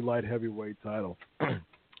WWE Light Heavyweight title?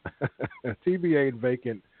 TBA and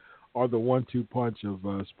Vacant are the 1-2 punch of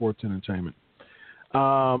sports entertainment.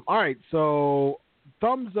 All right, so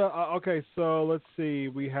thumbs up. Okay, so let's see.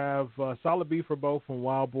 We have solid B for both from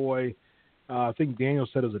Wild Boy. I think Daniel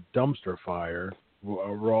said it was a dumpster fire,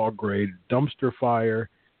 a Raw grade dumpster fire.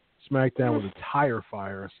 SmackDown was a tire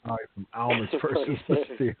fire, aside from Almas versus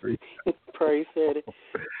Mysterio. Praise said it.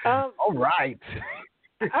 All right.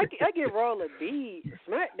 I give Raw a B.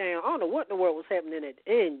 SmackDown, I don't know what in the world was happening at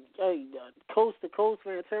the end. Coast to coast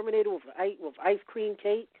for Terminator with ice cream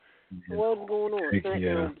cake. Yeah. What was going on?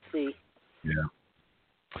 SmackDown, C. Yeah.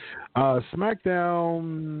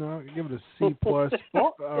 SmackDown, give it a C plus.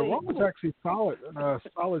 Raw was actually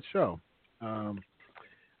solid show.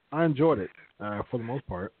 I enjoyed it for the most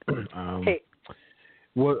part.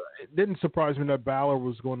 Well, it didn't surprise me that Balor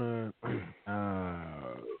was going to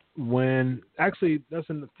win. Actually, that's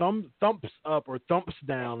in the thumps up or thumps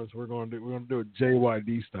down, as we're going to do. We're going to do it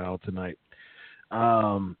JYD style tonight.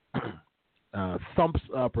 Thumps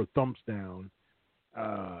up or thumps down.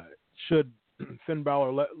 Should Finn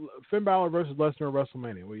Balor versus Lesnar at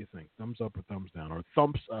WrestleMania? What do you think? Thumbs up or thumbs down, or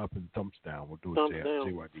thumps up and thumps down? We'll do it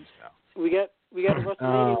JYD style. We got a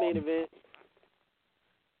WrestleMania main event.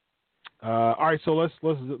 All right, so let's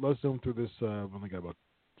zoom through this. We've only got about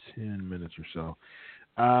 10 minutes or so.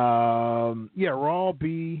 Raw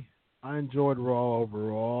B. I enjoyed Raw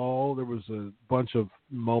overall. There was a bunch of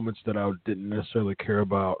moments that I didn't necessarily care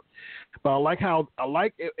about, but I like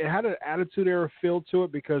it had an Attitude Era feel to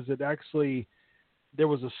it because it actually there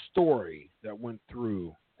was a story that went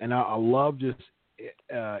through, and I love just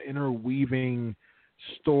interweaving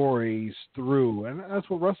stories through, and that's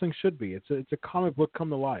what wrestling should be. It's a comic book come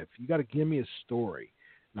to life. You got to give me a story.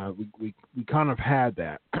 Now we kind of had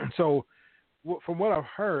that. So from what I've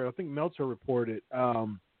heard, I think Meltzer reported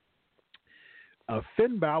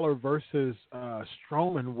Finn Balor versus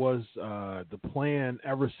Strowman was the plan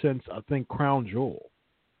ever since I think Crown Jewel.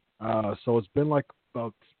 So it's been like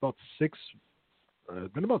about 6.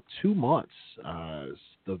 It's been about 2 months.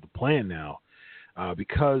 The plan now,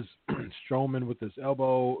 because Strowman with his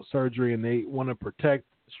elbow surgery, and they want to protect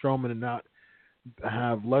Strowman and not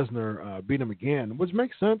have Lesnar beat him again, which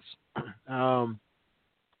makes sense.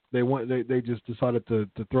 They just decided to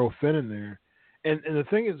throw Finn in there, and the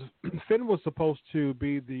thing is, Finn was supposed to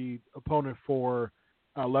be the opponent for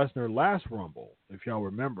Lesnar last Rumble, if y'all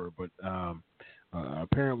remember, but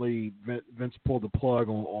apparently Vince pulled the plug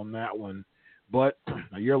on that one. But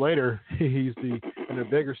a year later, he's in a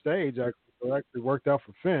bigger stage. It actually worked out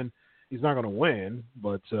for Finn. He's not going to win,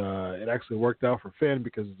 but it actually worked out for Finn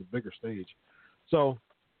because it's a bigger stage. So,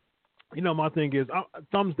 my thing is,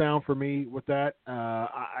 thumbs down for me with that.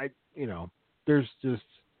 There's just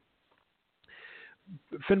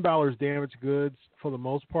Finn Balor's damaged goods for the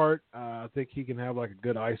most part. I think he can have like a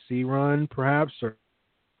good IC run, perhaps, or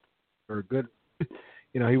a good.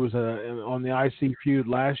 He was on the IC feud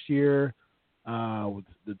last year. With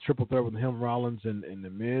the triple threat with him, Rollins, and The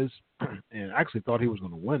Miz, and I actually thought he was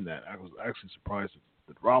going to win that. I was actually surprised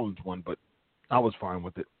that Rollins won, but I was fine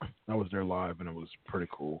with it. I was there live, and it was pretty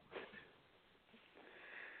cool.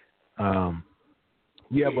 But I'm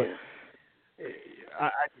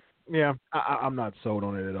not sold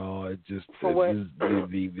on it at all. It just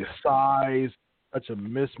the size, such a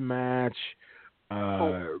mismatch.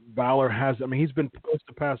 Balor has, he's been pushed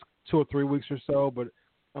the past 2 or 3 weeks or so, but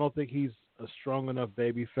I don't think he's a strong enough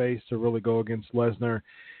baby face to really go against Lesnar,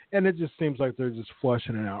 and it just seems like they're just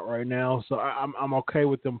flushing it out right now. So I'm okay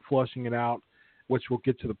with them flushing it out, which will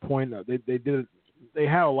get to the point. They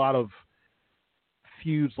had a lot of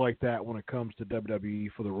feuds like that when it comes to WWE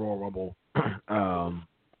for the Royal Rumble.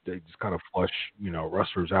 They just kind of flush,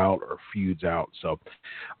 wrestlers out or feuds out. So,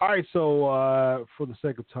 all right. So for the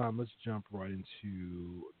sake of time, let's jump right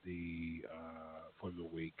into the for the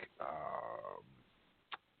week.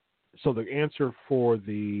 So the answer for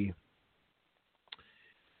the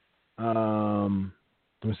let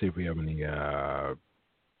me see if we have any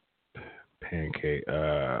pancake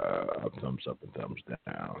thumbs up and thumbs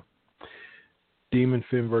down. Demon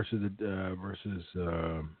Finn versus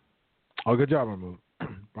good job on move.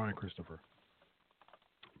 Brian Christopher.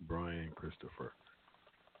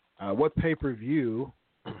 What pay-per-view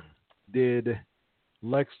did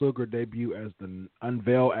Lex Luger debut as the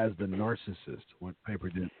narcissist? What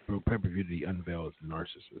pay-per-view did he unveil as the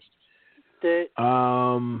narcissist?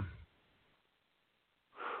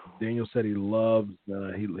 Daniel said he loved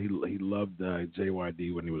JYD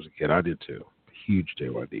when he was a kid. I did too. Huge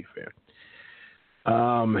JYD fan.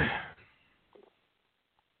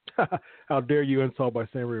 How dare you insult by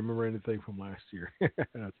saying we remember anything from last year?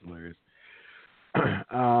 That's hilarious.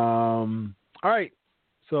 All right,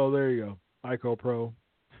 so there you go. ICO Pro.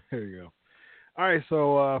 There you go. All right,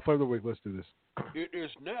 so flavor of the week. Let's do this. It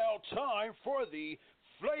is now time for the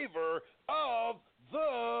flavor of the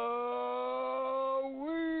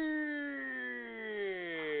week.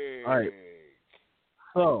 All right.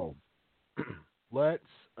 So let's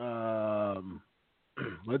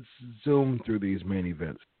zoom through these main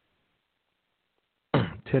events.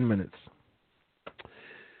 10 minutes.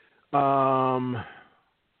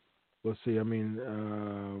 Let's see.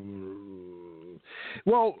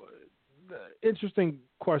 Interesting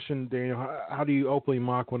question, Daniel. How do you openly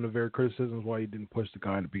mock one of the very criticisms why you didn't push the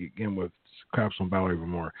guy to begin with, craps on Balor even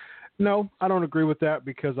more? No, I don't agree with that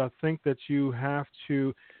because I think that you have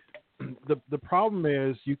to. The problem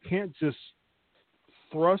is you can't just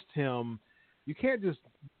thrust him. You can't just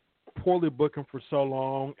poorly book him for so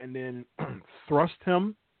long and then thrust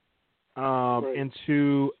him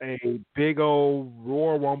into a big old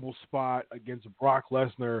Royal Rumble spot against Brock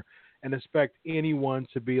Lesnar and expect anyone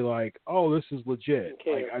to be like, "Oh, this is legit."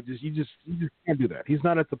 Okay. Like you just can't do that. He's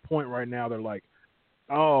not at the point right now. They're like,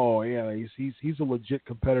 "Oh yeah, he's a legit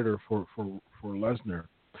competitor for Lesnar."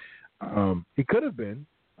 He could have been.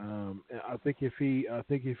 I think if he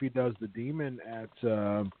does the Demon at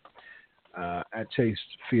Chase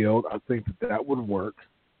Field, I think that would work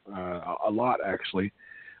a lot actually.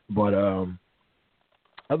 But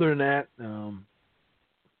other than that,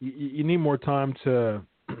 you need more time to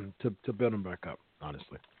build him back up.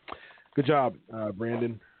 Honestly, good job,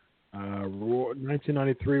 Brandon.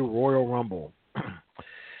 1993 Royal Rumble.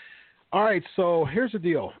 All right, so here's the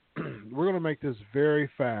deal. We're gonna make this very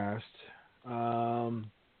fast.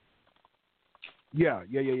 Yeah.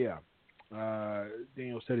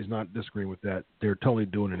 Daniel said he's not disagreeing with that. They're totally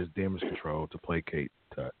doing it as damage control to placate.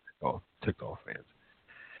 ticked off fans.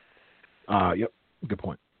 Yep, good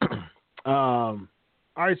point. All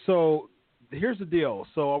right, so here's the deal.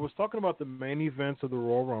 So I was talking about the main events of the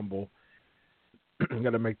Royal Rumble. I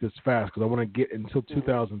got to make this fast because I want to get until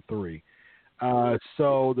 2003.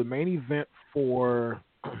 So the main event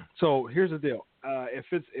so here's the deal. If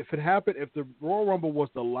the Royal Rumble was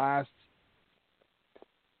the last,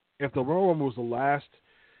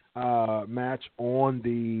 match on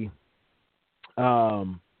the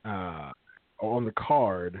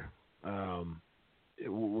card,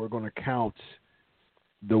 we're going to count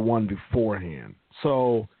the one beforehand.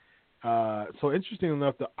 So interesting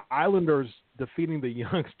enough, the Islanders defeating the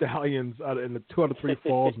Young Stallions in the 2 out of 3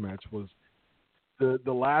 falls match was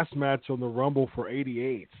the last match on the Rumble for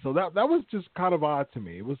 '88. So that was just kind of odd to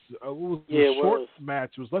me. It was a short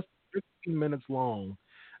match. It was less than 15 minutes long.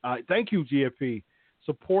 Thank you, GFP.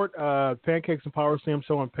 Support Pancakes and Power Slam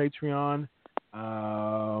Show on Patreon.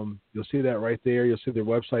 You'll see that right there. You'll see their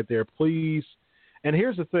website there, please. And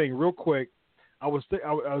here's the thing, real quick. I was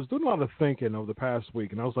doing a lot of thinking over the past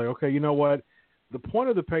week, and I was like, okay, you know what? The point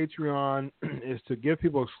of the Patreon is to give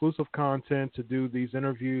people exclusive content, to do these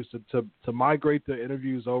interviews, to migrate the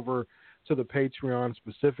interviews over to the Patreon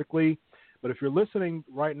specifically. But if you're listening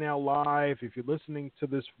right now live, if you're listening to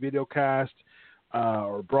this video cast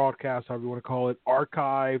or broadcast, however you want to call it,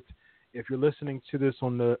 archived, if you're listening to this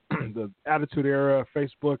on the Attitude Era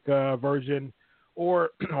Facebook version or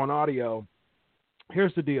on audio,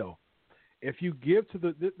 here's the deal. If you give to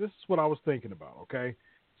this is what I was thinking about, okay?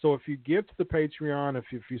 So if you give to the Patreon, if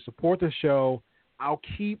you support the show, I'll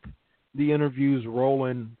keep the interviews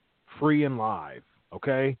rolling free and live,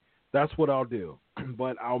 okay? That's what I'll do.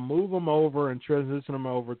 But I'll move them over and transition them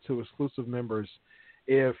over to exclusive members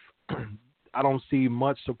if I don't see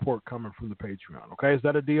much support coming from the Patreon, okay? Is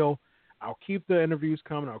that a deal? I'll keep the interviews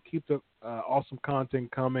coming. I'll keep the awesome content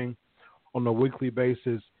coming on a weekly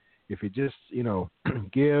basis if you just,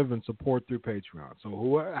 give and support through Patreon. So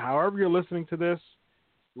however you're listening to this,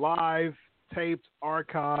 live, taped,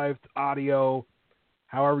 archived, audio,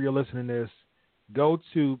 however you're listening to this, go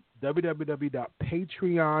to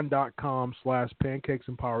www.patreon.com/pancakes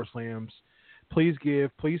and power slams. Please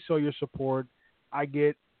give. Please show your support.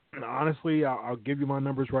 Honestly, I'll give you my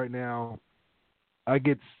numbers right now. I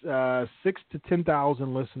get 6,000 to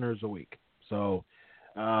 10,000 listeners a week. So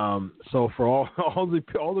for all the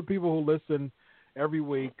people who listen every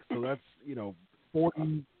week, so that's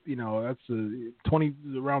 40. That's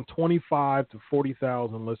around 25 to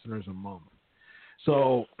 40,000 listeners a month.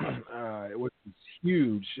 So, which is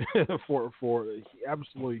huge for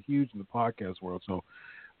absolutely huge in the podcast world. So,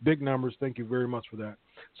 big numbers. Thank you very much for that.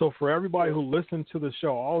 So, for everybody who listened to the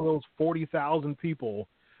show, all those 40,000 people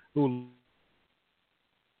who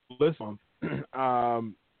listen,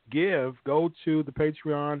 go to the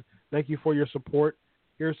Patreon. Thank you for your support.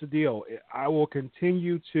 Here's the deal. I will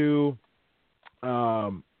continue to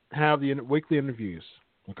have the weekly interviews,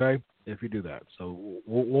 okay, if you do that. So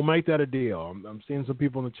we'll make that a deal. I'm seeing some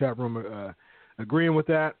people in the chat room agreeing with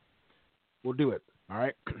that. We'll do it, all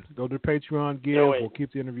right? Go to Patreon, give. We'll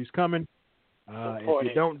keep the interviews coming. If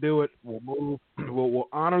you don't do it, we'll move. We'll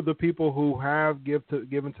honor the people who have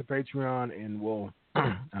given to Patreon, and we'll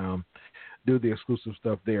do the exclusive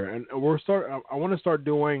stuff there. And I want to start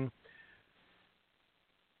doing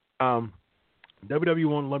WWE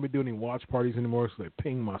won't let me do any watch parties anymore, so they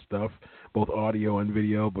ping my stuff, both audio and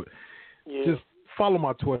video. But just follow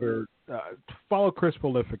my Twitter. Follow Chris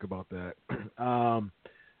Prolific about that.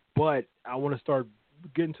 But I want to start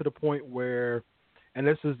getting to the point where, and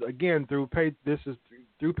this is again through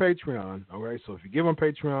Patreon. All right, so if you give on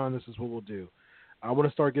Patreon, this is what we'll do. I want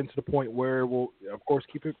to start getting to the point where we'll, of course,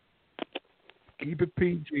 keep it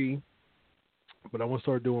PG, but I want to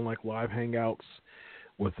start doing like live hangouts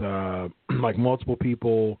with like multiple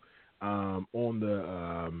people on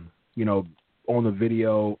the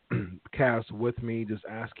video cast with me, just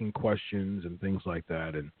asking questions and things like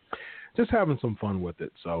that, and just having some fun with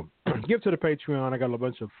it. So give to the Patreon. I got a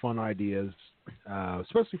bunch of fun ideas,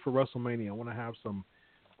 especially for WrestleMania. I want to have some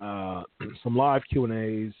live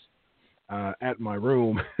Q&As at my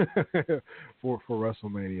room for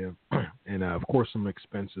WrestleMania, and of course some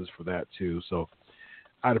expenses for that too. So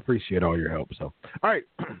I'd appreciate all your help. So, all right.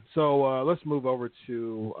 So let's move over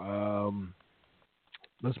to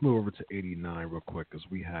 89 real quick because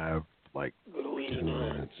we have like 2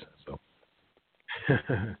 minutes. So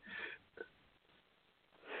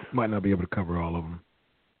might not be able to cover all of them.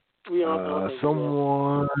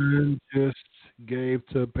 Someone just gave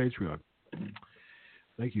to Patreon.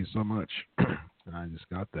 Thank you so much. I just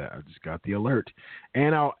got that. I just got the alert,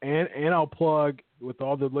 and I'll plug with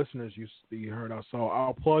all the listeners you heard.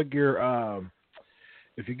 I'll plug your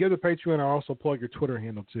if you give the Patreon, I'll also plug your Twitter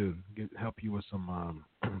handle too. Help you with some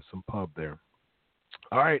pub there.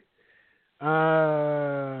 All right.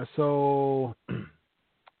 So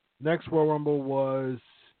next Royal Rumble was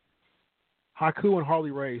Haku and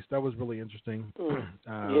Harley Race. That was really interesting.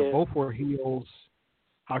 Both were heels.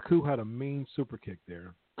 Haku had a mean super kick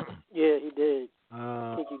there. Yeah, he did.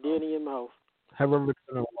 I think you did in your mouth. Have ever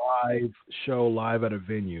been a live show live at a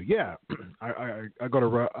venue? Yeah, I go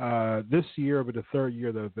to this year, but the third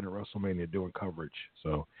year that I've been at WrestleMania doing coverage.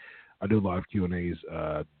 So I do live Q&As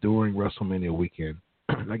during WrestleMania weekend.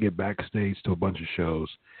 I get backstage to a bunch of shows.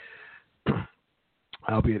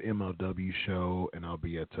 I'll be at MLW show and I'll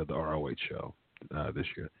be at the ROH show this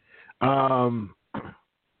year.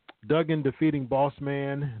 Duggan defeating Boss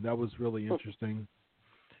Man. That was really interesting.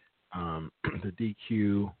 The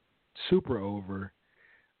DQ, super over.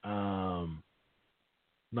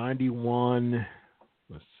 91.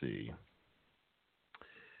 Let's see.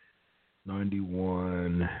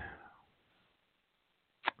 91.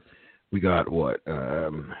 We got what?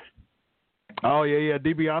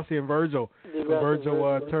 DiBiase and Virgil.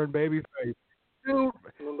 Virgil turned babyface. Dude,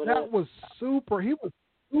 that was super. He was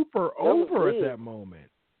super over at that moment.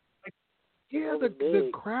 The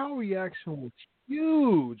crowd reaction was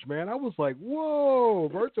huge, man. I was like, whoa,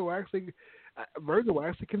 Virgil actually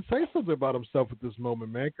can say something about himself at this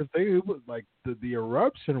moment, man, because it was like the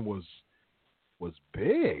eruption was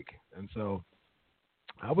big, and so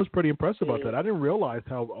I was pretty impressed about that. I didn't realize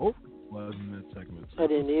how over it was in that segment. So I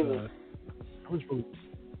didn't either. I was really,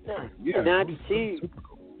 92.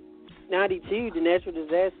 Cool. 92, the Natural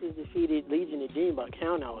Disasters defeated Legion of Doom by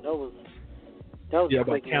count out. That was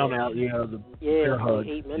by count out. Yeah, the like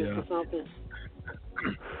 8 minutes or something.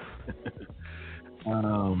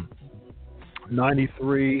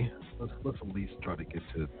 93. Let's at least try to get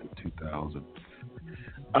to 2000.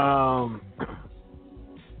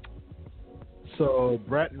 So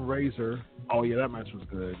Bret and Razor. Oh yeah, that match was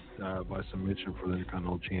good. By submission for the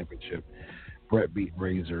Intercontinental Championship. Bret beat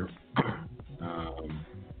Razor.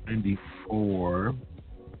 94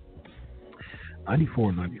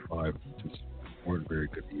 and 95 just weren't very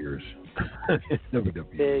good years.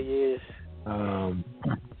 WWE. Yeah.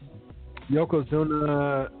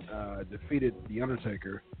 Yokozuna defeated The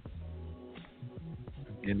Undertaker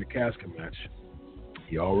in the casket match.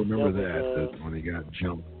 Y'all remember that when he got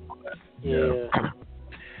jumped. Yeah.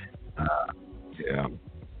 Yeah.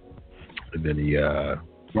 And then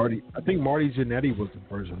Marty Jannetty was the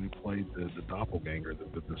person who played the doppelganger,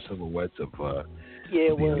 the silhouettes of The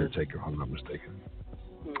Undertaker, if I'm not mistaken.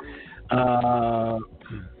 Mm-hmm.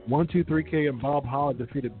 1, 2, 3K and Bob Holland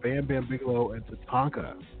defeated Bam Bam Bigelow and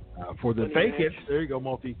Tatanka for the vacant. There you go,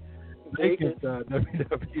 vacant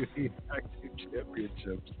WWE Tag Team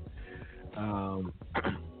Championships.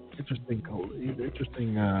 Interesting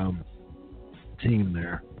team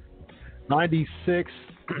there. 96,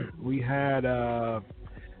 we had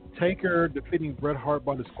Taker defeating Bret Hart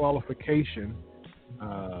by disqualification.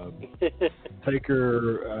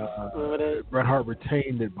 Taker, Bret Hart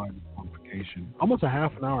retained it by disqualification. Almost a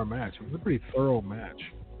half an hour match. It was a pretty thorough match.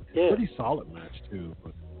 Yeah. Pretty solid match too.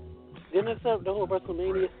 But didn't it set up the whole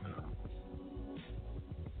WrestleMania?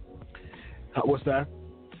 What's that?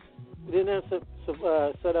 Didn't that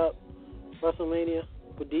set up WrestleMania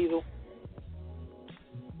with Diesel?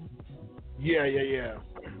 Yeah.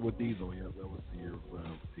 With Diesel, yeah, that was the year of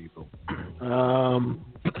Diesel.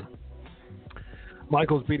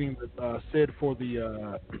 Michaels beating Sid for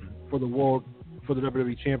the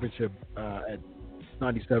WWE Championship at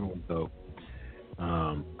 97 though.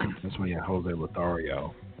 That's when you had Jose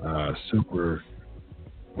Lothario,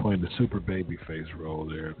 playing the super baby face role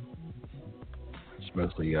there,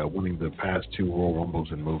 especially winning the past 2 Royal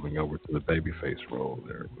Rumbles and moving over to the babyface role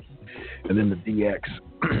there, and then the DX.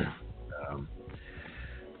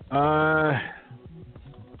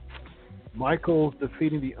 Michaels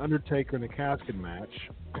defeating The Undertaker in a casket match.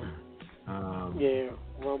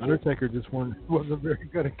 Undertaker just wasn't very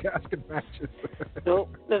good at casket matches. No,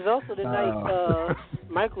 there's also the night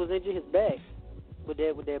Michaels injured his back with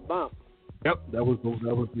that bump. Yep, that was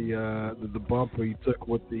the bump he took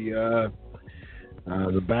with the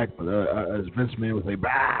back. As Vince McMahon would say,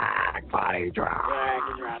 back body drop.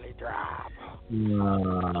 Body drop.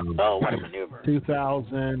 What a maneuver!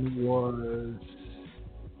 2000 was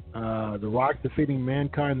The Rock defeating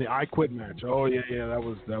Mankind in the I Quit match. Oh yeah, that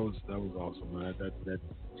was awesome, man. That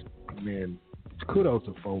man, kudos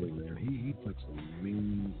to Foley, man. He took some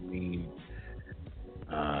mean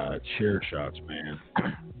Chair shots, man.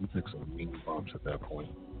 We took some mean bumps at that point.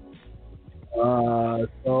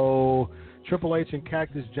 So Triple H and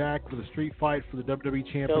Cactus Jack for the street fight for the WWE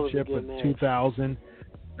Championship in 2000.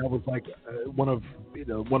 That was like one of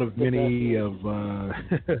many of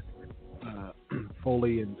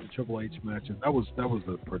Foley and Triple H matches. That was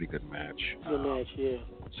a pretty good match. Good match, yeah.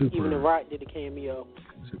 Super. Even The Rock did a cameo.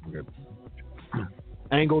 Super good.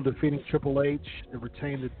 Angle defeating Triple H to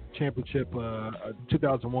retain the championship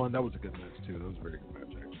 2001. That was a good match too. That was a very good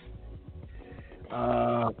match actually.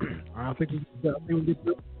 I think we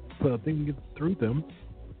can get through them.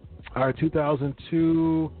 All right,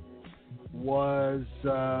 2002 was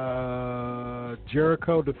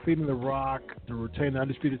Jericho defeating The Rock to retain the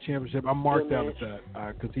Undisputed Championship. I marked out at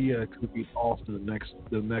that because he could beat Austin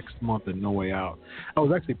the next month in No Way Out. I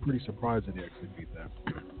was actually pretty surprised that he actually beat that.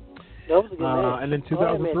 That was a good match. And then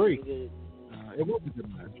 2003, it was a good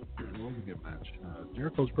match.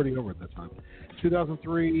 Jericho's pretty over at that time.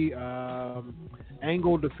 2003,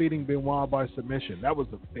 Angle defeating Benoit by submission. That was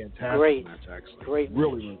a fantastic match, actually. Great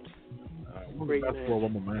really, match. One of the best Royal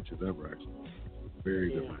Rumble matches ever, actually.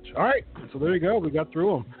 Very good match. All right, so there you go. We got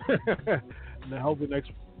through them. And then hopefully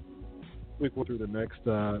next week we'll do the next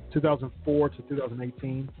 2004 to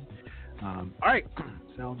 2018. All right,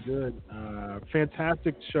 sounds good.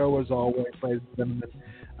 Fantastic show as always, ladies and gentlemen.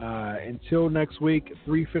 Until next week,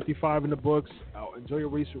 3:55 in the books. Enjoy your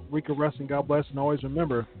week of wrestling. God bless, and always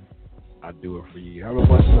remember, I do it for you. Have a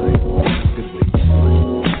blessed night. Good week.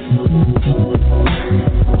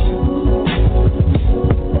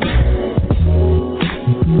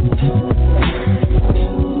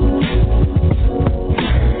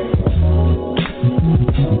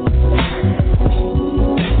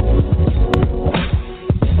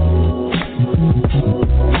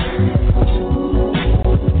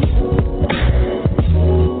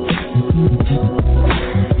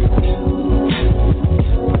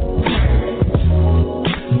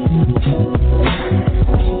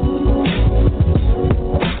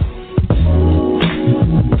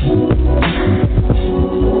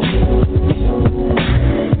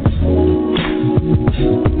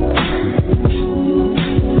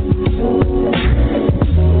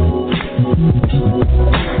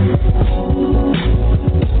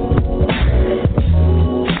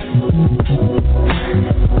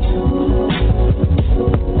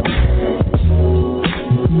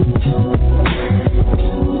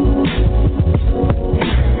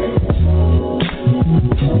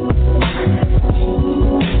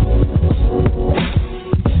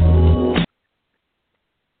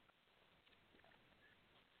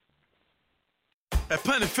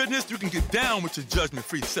 Fitness, you can get down with your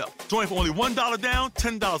judgment-free self. Join for only $1 down,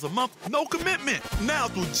 $10 a month, no commitment. Now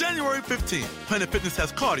through January 15th, Planet Fitness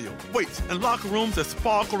has cardio, weights, and locker rooms that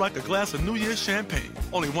sparkle like a glass of New Year's champagne.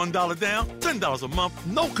 Only $1 down, $10 a month,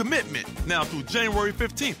 no commitment. Now through January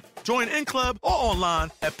 15th. Join in club or online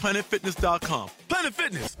at planetfitness.com. Planet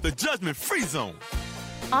Fitness, the judgment-free zone.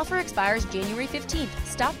 Offer expires January 15th.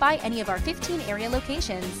 Stop by any of our 15 area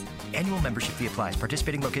locations. Annual membership fee applies.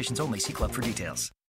 Participating locations only. See club for details.